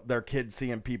kids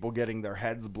seeing people getting their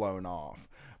heads blown off,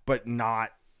 but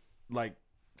not like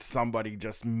somebody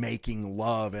just making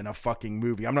love in a fucking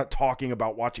movie. I'm not talking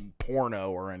about watching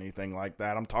porno or anything like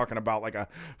that. I'm talking about like a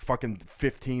fucking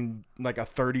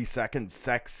 30-second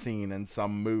sex scene in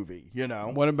some movie,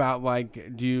 What about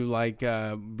like, do you like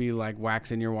be like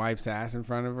waxing your wife's ass in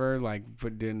front of her, like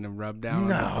doing a rub down?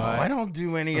 No, on the butt? I don't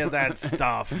do any of that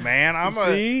stuff, man.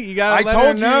 You gotta let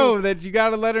her know that you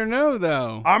gotta let her know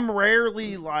though. I'm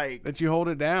rarely like that you hold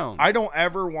it down. I don't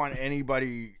ever want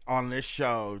anybody on this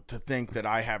show to think that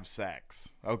I have sex,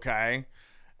 okay?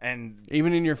 And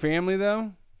even in your family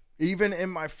though? Even in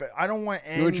my I don't want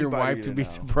anybody. You want your wife to be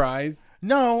surprised?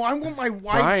 No, I want my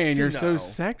wife Brian, to you're know. so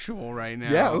sexual right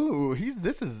now. Yeah,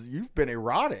 you've been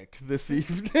erotic this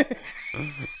evening.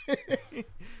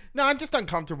 No, I'm just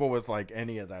uncomfortable with like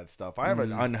any of that stuff. I have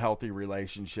an unhealthy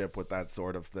relationship with that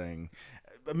sort of thing.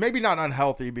 Maybe not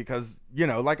unhealthy because,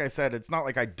 like I said, it's not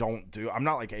like I'm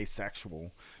not like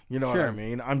asexual. You know what I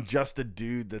mean? I'm just a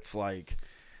dude that's like,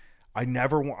 I'm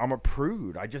a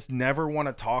prude. I just never want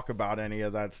to talk about any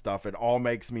of that stuff. It all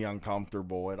makes me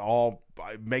uncomfortable. It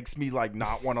makes me like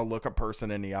not want to look a person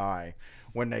in the eye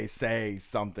when they say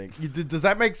something. Does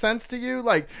that make sense to you?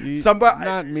 Like somebody,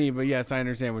 not me, but yes, I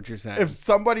understand what you're saying. If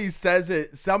somebody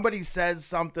says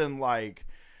something like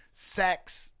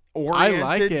sex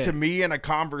oriented to me in a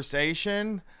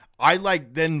conversation, I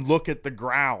like then look at the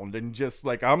ground and just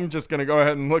like, I'm just going to go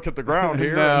ahead and look at the ground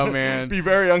here. No, and man. Be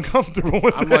very uncomfortable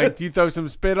with it. I'm like, do you throw some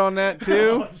spit on that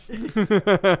too?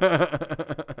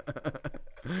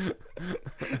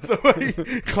 Somebody,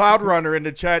 Cloud Runner in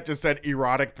the chat just said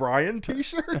erotic Brian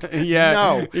t-shirt. Yeah,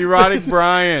 No. erotic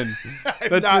Brian.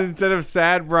 That's not- instead of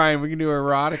sad Brian, we can do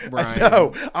erotic Brian.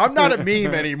 No, I'm not a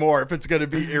meme anymore if it's going to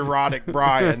be erotic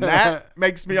Brian. That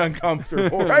makes me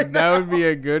uncomfortable right now. That would be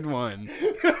a good one.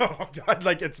 Oh, God,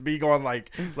 like it's me going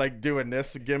like doing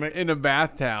this gimmick. In a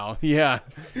bath towel. Yeah.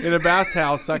 In a bath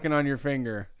towel sucking on your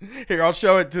finger. Here, I'll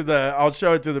show it to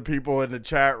the people in the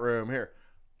chat room here.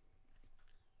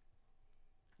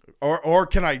 Or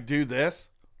can I do this?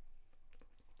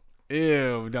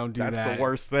 Ew, don't do That's that. the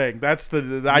worst thing. That's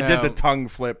I did the tongue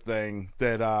flip thing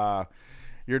that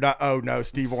you're not. Oh no,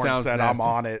 Steve Orange Sounds said nasty. I'm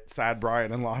on it. Sad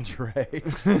Brian and lingerie.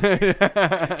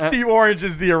 Steve Orange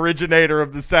is the originator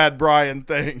of the Sad Brian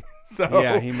thing. So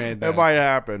Yeah, he made that. It might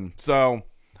happen. So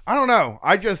I don't know.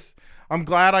 I'm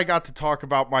glad I got to talk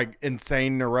about my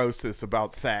insane neurosis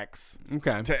about sex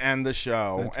Okay. to end the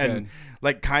show. That's and good.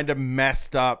 like kind of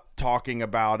messed up talking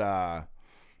about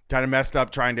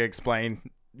trying to explain,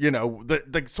 you know,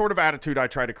 the sort of attitude I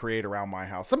try to create around my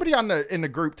house. Somebody in the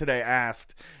group today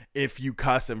asked if you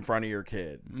cuss in front of your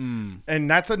kid. And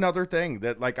that's another thing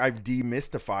that like I've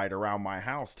demystified around my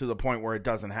house to the point where it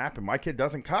doesn't happen. My kid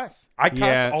doesn't cuss. I cuss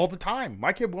Yeah. all the time.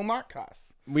 My kid will not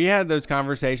cuss. We had those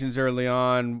conversations early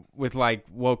on with like,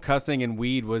 well, cussing and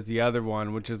weed was the other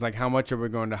one, which is like, how much are we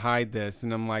going to hide this?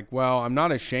 And I'm like, well, I'm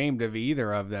not ashamed of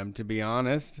either of them, to be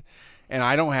honest. And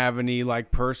I don't have any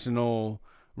like personal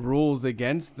rules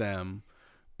against them,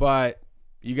 but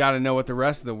you got to know what the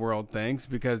rest of the world thinks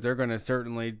because they're going to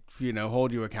certainly, you know,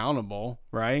 hold you accountable,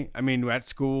 right? I mean, at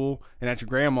school and at your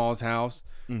grandma's house,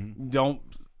 don't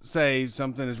say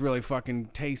something is really fucking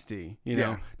tasty, you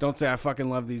know? Yeah. Don't say, I fucking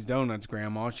love these donuts,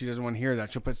 Grandma. She doesn't want to hear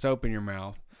that. She'll put soap in your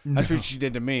mouth. That's what she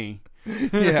did to me.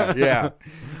 Yeah.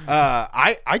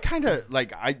 I kind of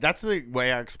like that's the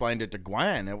way I explained it to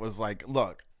Gwen. It was like,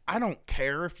 look, I don't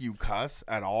care if you cuss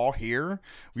at all here.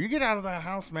 When you get out of that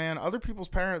house, man, other people's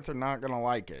parents are not going to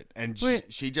like it. And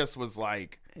she just was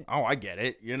like, oh, I get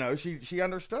it. You know, she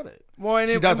understood it. Well, and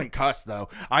she doesn't cuss, though.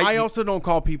 I also don't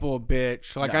call people a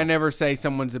bitch. Like, No. I never say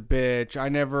someone's a bitch.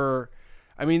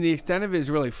 I mean, the extent of it is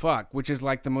really fuck, which is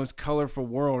like the most colorful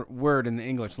word in the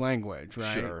English language,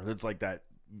 right? Sure. It's like that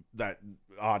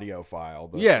audio file.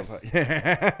 Yes.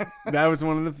 That was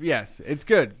one of the, yes, it's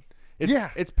good.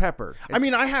 It's pepper. I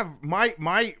mean, I have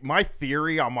my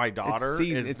theory on my daughter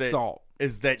it's salt.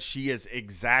 is that she is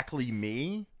exactly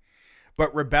me,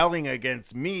 but rebelling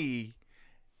against me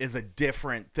is a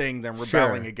different thing than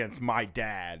rebelling Sure. against my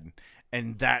dad.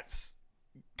 And that's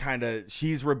kind of,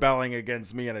 she's rebelling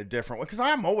against me in a different way. Because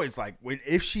I'm always like,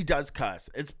 if she does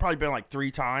cuss, it's probably been like 3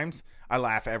 times. I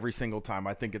laugh every single time.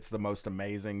 I think it's the most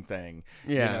amazing thing.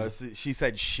 Yeah. You know, she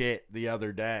said shit the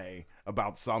other day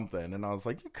about something. And I was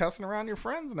like, you cussing around your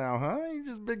friends now, huh? You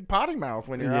just big potty mouth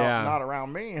when you're out, not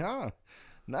around me, huh?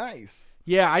 Nice.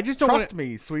 Yeah, I just don't Trust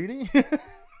me, sweetie.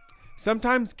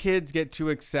 Sometimes kids get too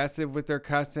excessive with their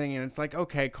cussing, and it's like,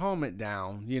 okay, calm it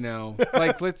down, you know?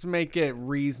 Like, let's make it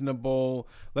reasonable.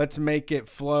 Let's make it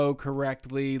flow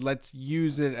correctly. Let's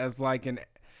use it as like an,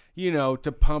 you know,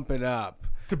 to pump it up.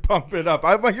 To pump it up.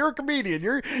 You're a comedian.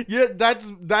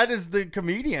 That is the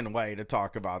comedian way to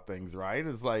talk about things, right?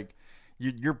 It's like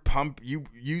you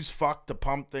use fuck to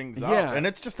pump things up. Yeah. And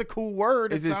it's just a cool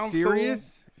word. Is it sounds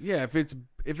serious? Yeah, if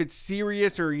it's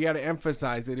serious or you got to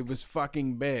emphasize it was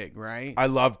fucking big, right? I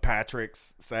love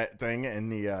Patrick's thing in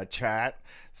the chat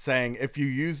saying if you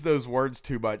use those words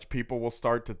too much, people will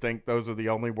start to think those are the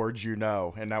only words you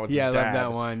know. And that was his dad. I love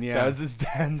that one. Yeah, that was his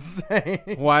dad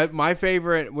saying. Well, my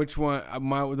favorite, which one?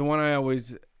 The one I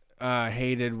always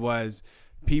hated was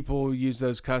people use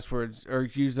those cuss words or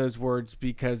use those words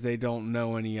because they don't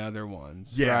know any other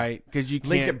ones, right? Because you can't.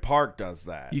 Linkin Park does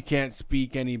that. You can't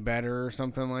speak any better or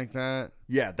something like that.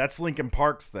 Yeah, that's Linkin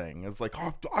Park's thing. It's like,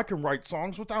 oh, I can write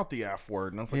songs without the F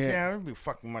word. And I was like, yeah, it'd be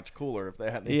fucking much cooler if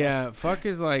they had the Yeah, fuck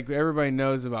is like, everybody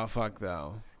knows about fuck,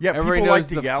 though. Yeah, everybody people knows like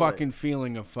to the yell fucking it.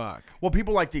 feeling of fuck. Well,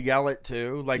 people like to yell it,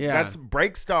 too. Like, Yeah. that's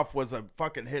Break Stuff was a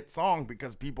fucking hit song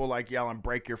because people like yelling,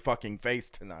 break your fucking face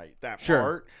tonight. That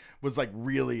part was, like,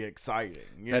 really exciting.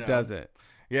 You know? Does it.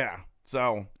 Yeah,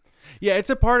 so. Yeah, it's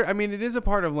a part, I mean, it is a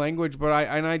part of language, but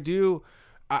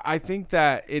I think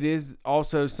that it is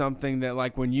also something that,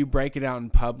 like, when you break it out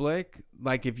in public,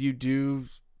 like, if you do,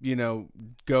 you know,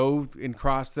 go and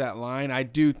cross that line, I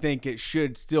do think it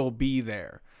should still be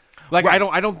there. Like, Right.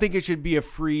 I don't think it should be a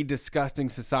free, disgusting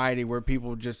society where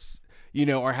people just, you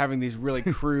know, are having these really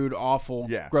crude, awful,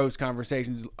 gross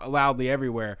conversations loudly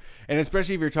everywhere. And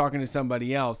especially if you're talking to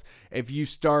somebody else, if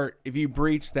you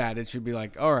breach that, it should be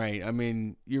like, all right, I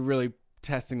mean, you're really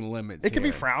testing the limits. It can be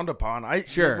here. frowned upon.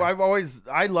 Sure. I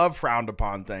love frowned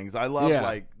upon things. I love Yeah.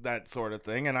 like that sort of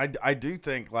thing. And I do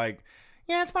think like,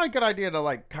 yeah, it's probably a good idea to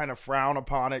like kind of frown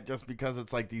upon it just because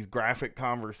it's like these graphic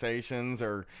conversations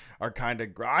are kind of,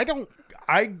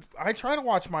 I try to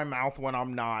watch my mouth when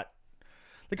I'm not,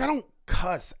 like, I don't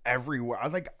cuss everywhere. I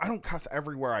don't cuss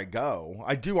everywhere I go.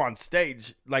 I do on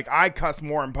stage. Like, I cuss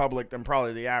more in public than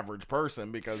probably the average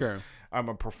person because Sure. I'm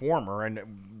a performer and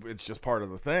it's just part of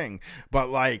the thing. But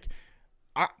like,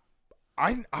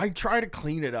 I try to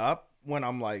clean it up when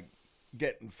I'm like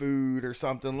getting food or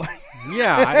something like.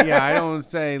 I don't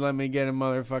say let me get a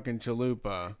motherfucking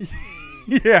chalupa.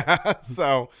 Yeah.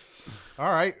 So,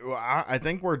 all right. Well, I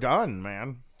think we're done,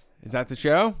 man. Is that the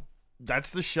show?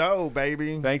 That's the show,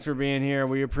 baby. Thanks for being here.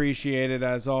 We appreciate it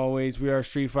as always. We are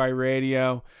Street Fight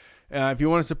Radio. If you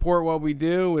want to support what we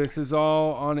do, this is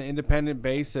all on an independent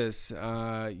basis.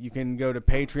 You can go to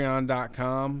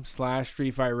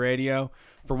patreon.com/Street Fight Radio.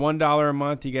 For $1 a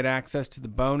month, you get access to the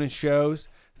bonus shows.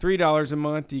 $3 a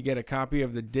month, you get a copy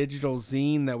of the digital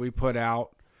zine that we put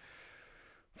out.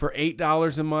 For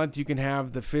 $8 a month, you can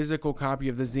have the physical copy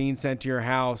of the zine sent to your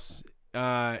house.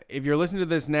 If you're listening to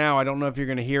this now, I don't know if you're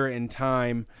going to hear it in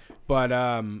time, but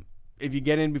if you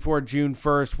get in before June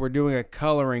 1st, we're doing a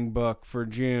coloring book for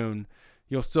June.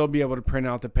 You'll still be able to print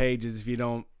out the pages if you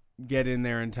don't get in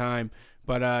there in time,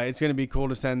 but it's going to be cool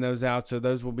to send those out, so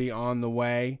those will be on the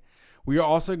way. We are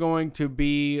also going to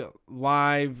be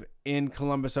live in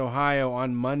Columbus, Ohio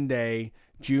on Monday,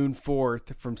 June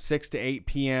 4th from 6 to 8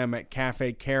 p.m. at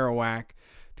Cafe Kerouac.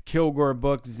 The Kilgore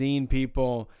Books zine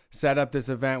people set up this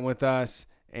event with us,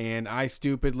 and I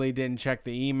stupidly didn't check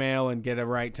the email and get a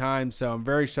right time, so I'm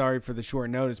very sorry for the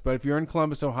short notice. But if you're in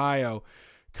Columbus, Ohio,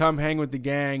 come hang with the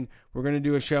gang. We're going to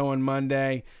do a show on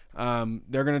Monday.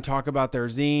 They're going to talk about their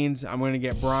zines. I'm going to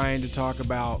get Brian to talk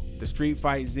about the Street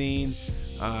Fight zine.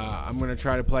 I'm going to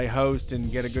try to play host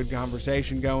and get a good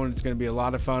conversation going. It's going to be a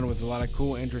lot of fun with a lot of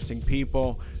cool, interesting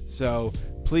people. So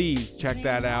please check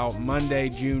that out. Monday,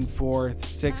 June 4th,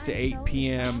 6 to 8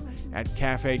 p.m. at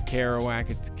Cafe Kerouac.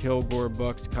 It's the Kilgore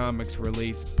Books Comics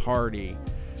release party.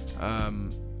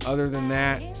 Other than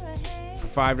that, for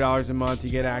 $5 a month,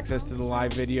 you get access to the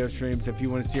live video streams. If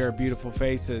you want to see our beautiful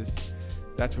faces,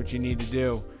 that's what you need to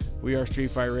do. We are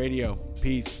Street Fight Radio.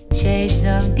 Peace. Shades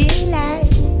of delight,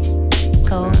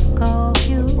 Coco,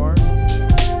 you. Bar?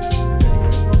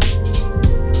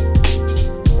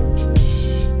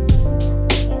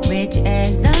 Rich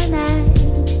as the night,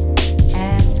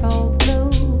 Afro blue.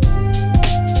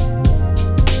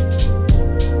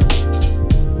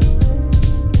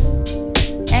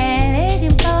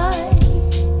 Elegant boy,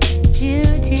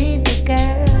 beautiful girl.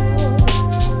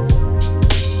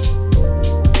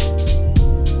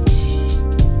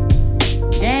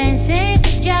 Dancing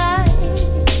for joy,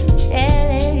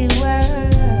 elegant world.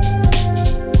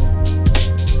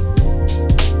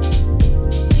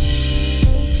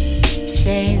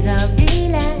 Shades of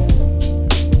delight,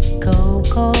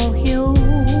 cocoa hue.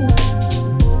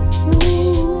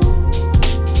 Ooh.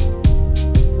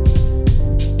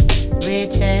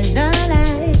 Rich as the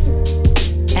light,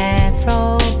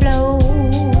 Afro blow.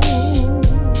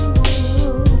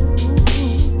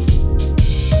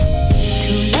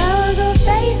 Two lovers are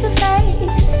face to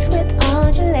face with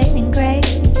undulating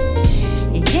grace.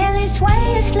 You gently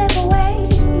sway and slip away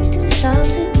to some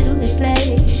secluded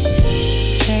place.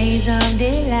 Shades of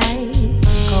delight,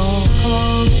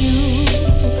 cocoa hue,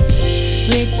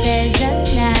 rich as the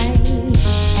night,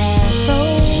 Afro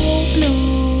blue.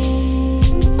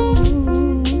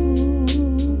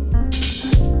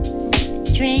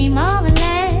 Dream of a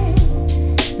land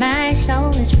my soul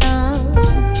is from.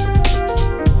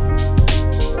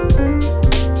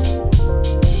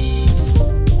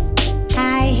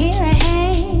 I hear a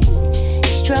hand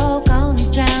stroke on the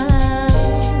drum.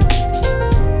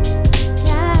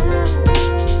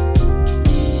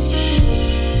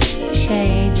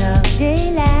 Shades of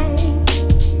daylight,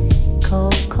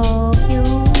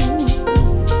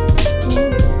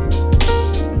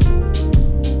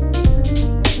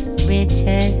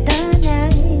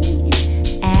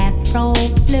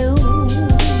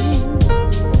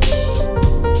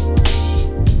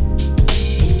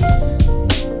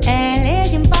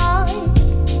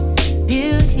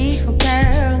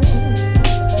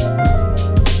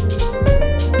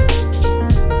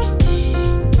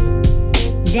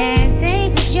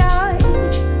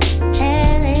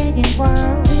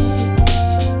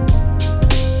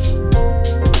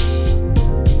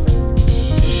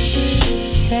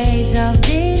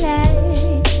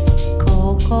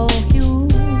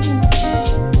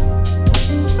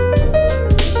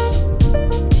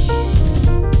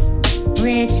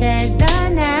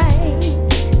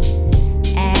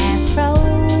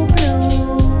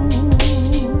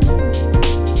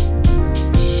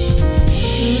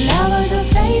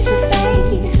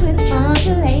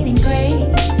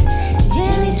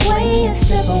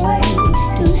 slip away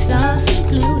to some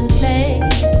secluded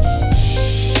place.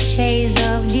 Shades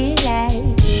of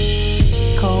delight,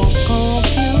 cocoa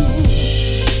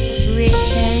pure, rich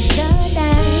as the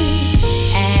night,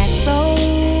 afro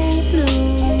blue.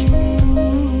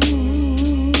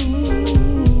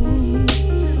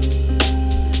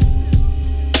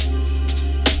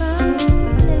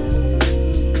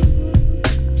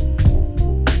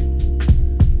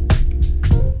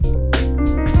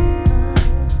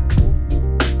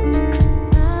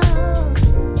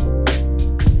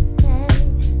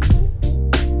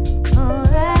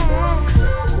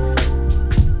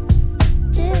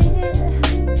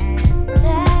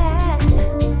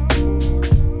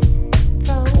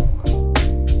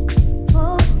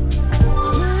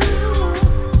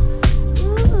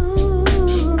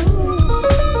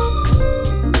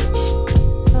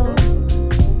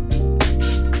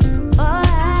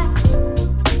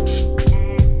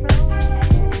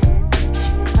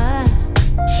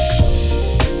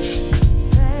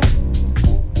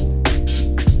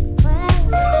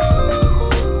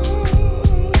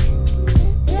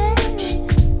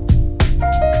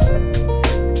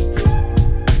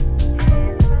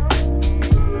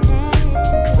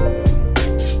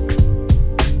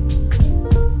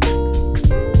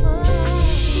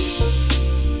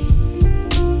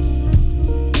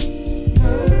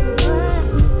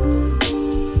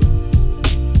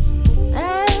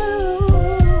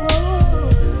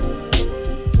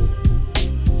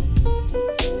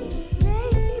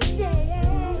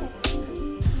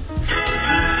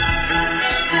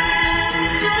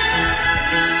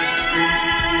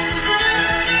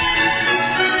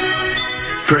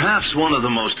 Perhaps one of the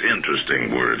most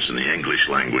interesting words in the English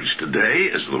language today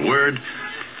is the word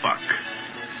fuck.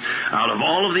 Out of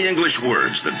all of the English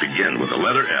words that begin with the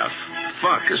letter F,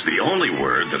 fuck is the only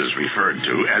word that is referred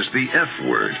to as the F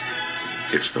word.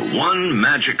 It's the one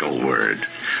magical word.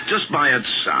 Just by its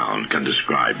sound can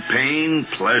describe pain,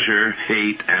 pleasure,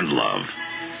 hate, and love.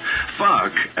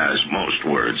 Fuck, as most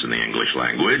words in the English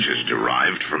language, is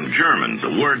derived from German,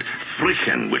 the word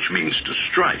flicken, which means to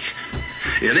strike.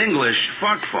 In English,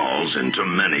 fuck falls into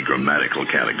many grammatical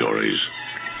categories.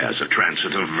 As a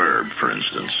transitive verb, for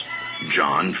instance,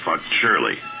 John fucked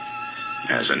Shirley.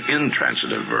 As an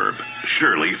intransitive verb,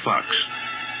 Shirley fucks.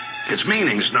 Its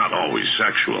meaning's not always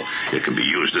sexual. It can be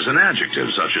used as an adjective,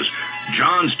 such as,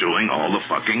 John's doing all the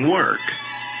fucking work.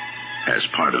 As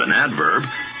part of an adverb,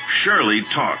 Shirley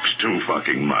talks too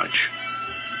fucking much.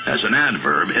 As an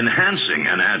adverb enhancing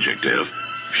an adjective,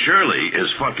 Shirley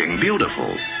is fucking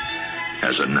beautiful.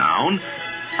 As a noun,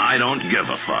 I don't give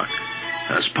a fuck.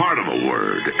 As part of a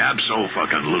word,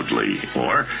 abso-fucking-lutely,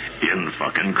 or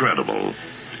in-fucking-credible.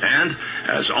 And,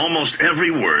 as almost every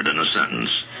word in a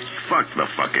sentence, fuck the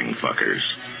fucking fuckers.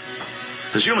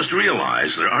 As you must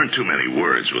realize, there aren't too many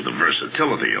words with the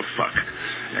versatility of fuck,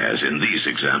 as in these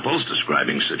examples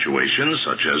describing situations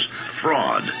such as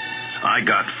fraud, I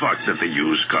got fucked at the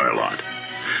used car lot.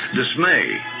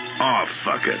 Dismay, oh,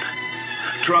 fuck it.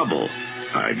 Trouble,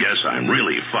 I guess I'm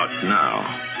really fucked now.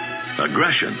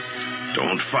 Aggression,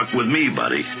 don't fuck with me,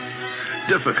 buddy.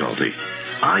 Difficulty,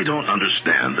 I don't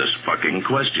understand this fucking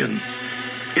question.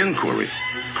 Inquiry,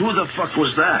 who the fuck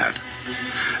was that?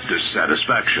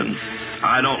 Dissatisfaction,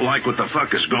 I don't like what the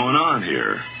fuck is going on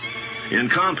here.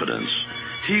 Incompetence,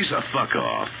 he's a fuck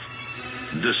off.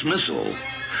 Dismissal,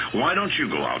 why don't you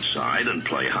go outside and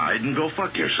play hide and go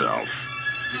fuck yourself?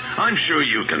 I'm sure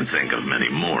you can think of many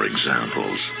more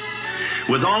examples.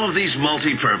 With all of these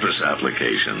multi-purpose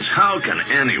applications, how can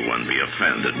anyone be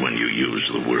offended when you use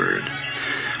the word?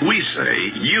 We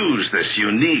say, use this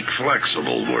unique,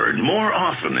 flexible word more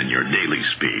often in your daily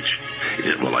speech.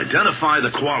 It will identify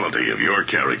the quality of your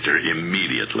character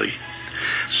immediately.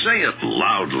 Say it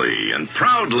loudly and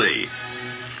proudly.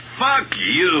 Fuck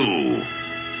you!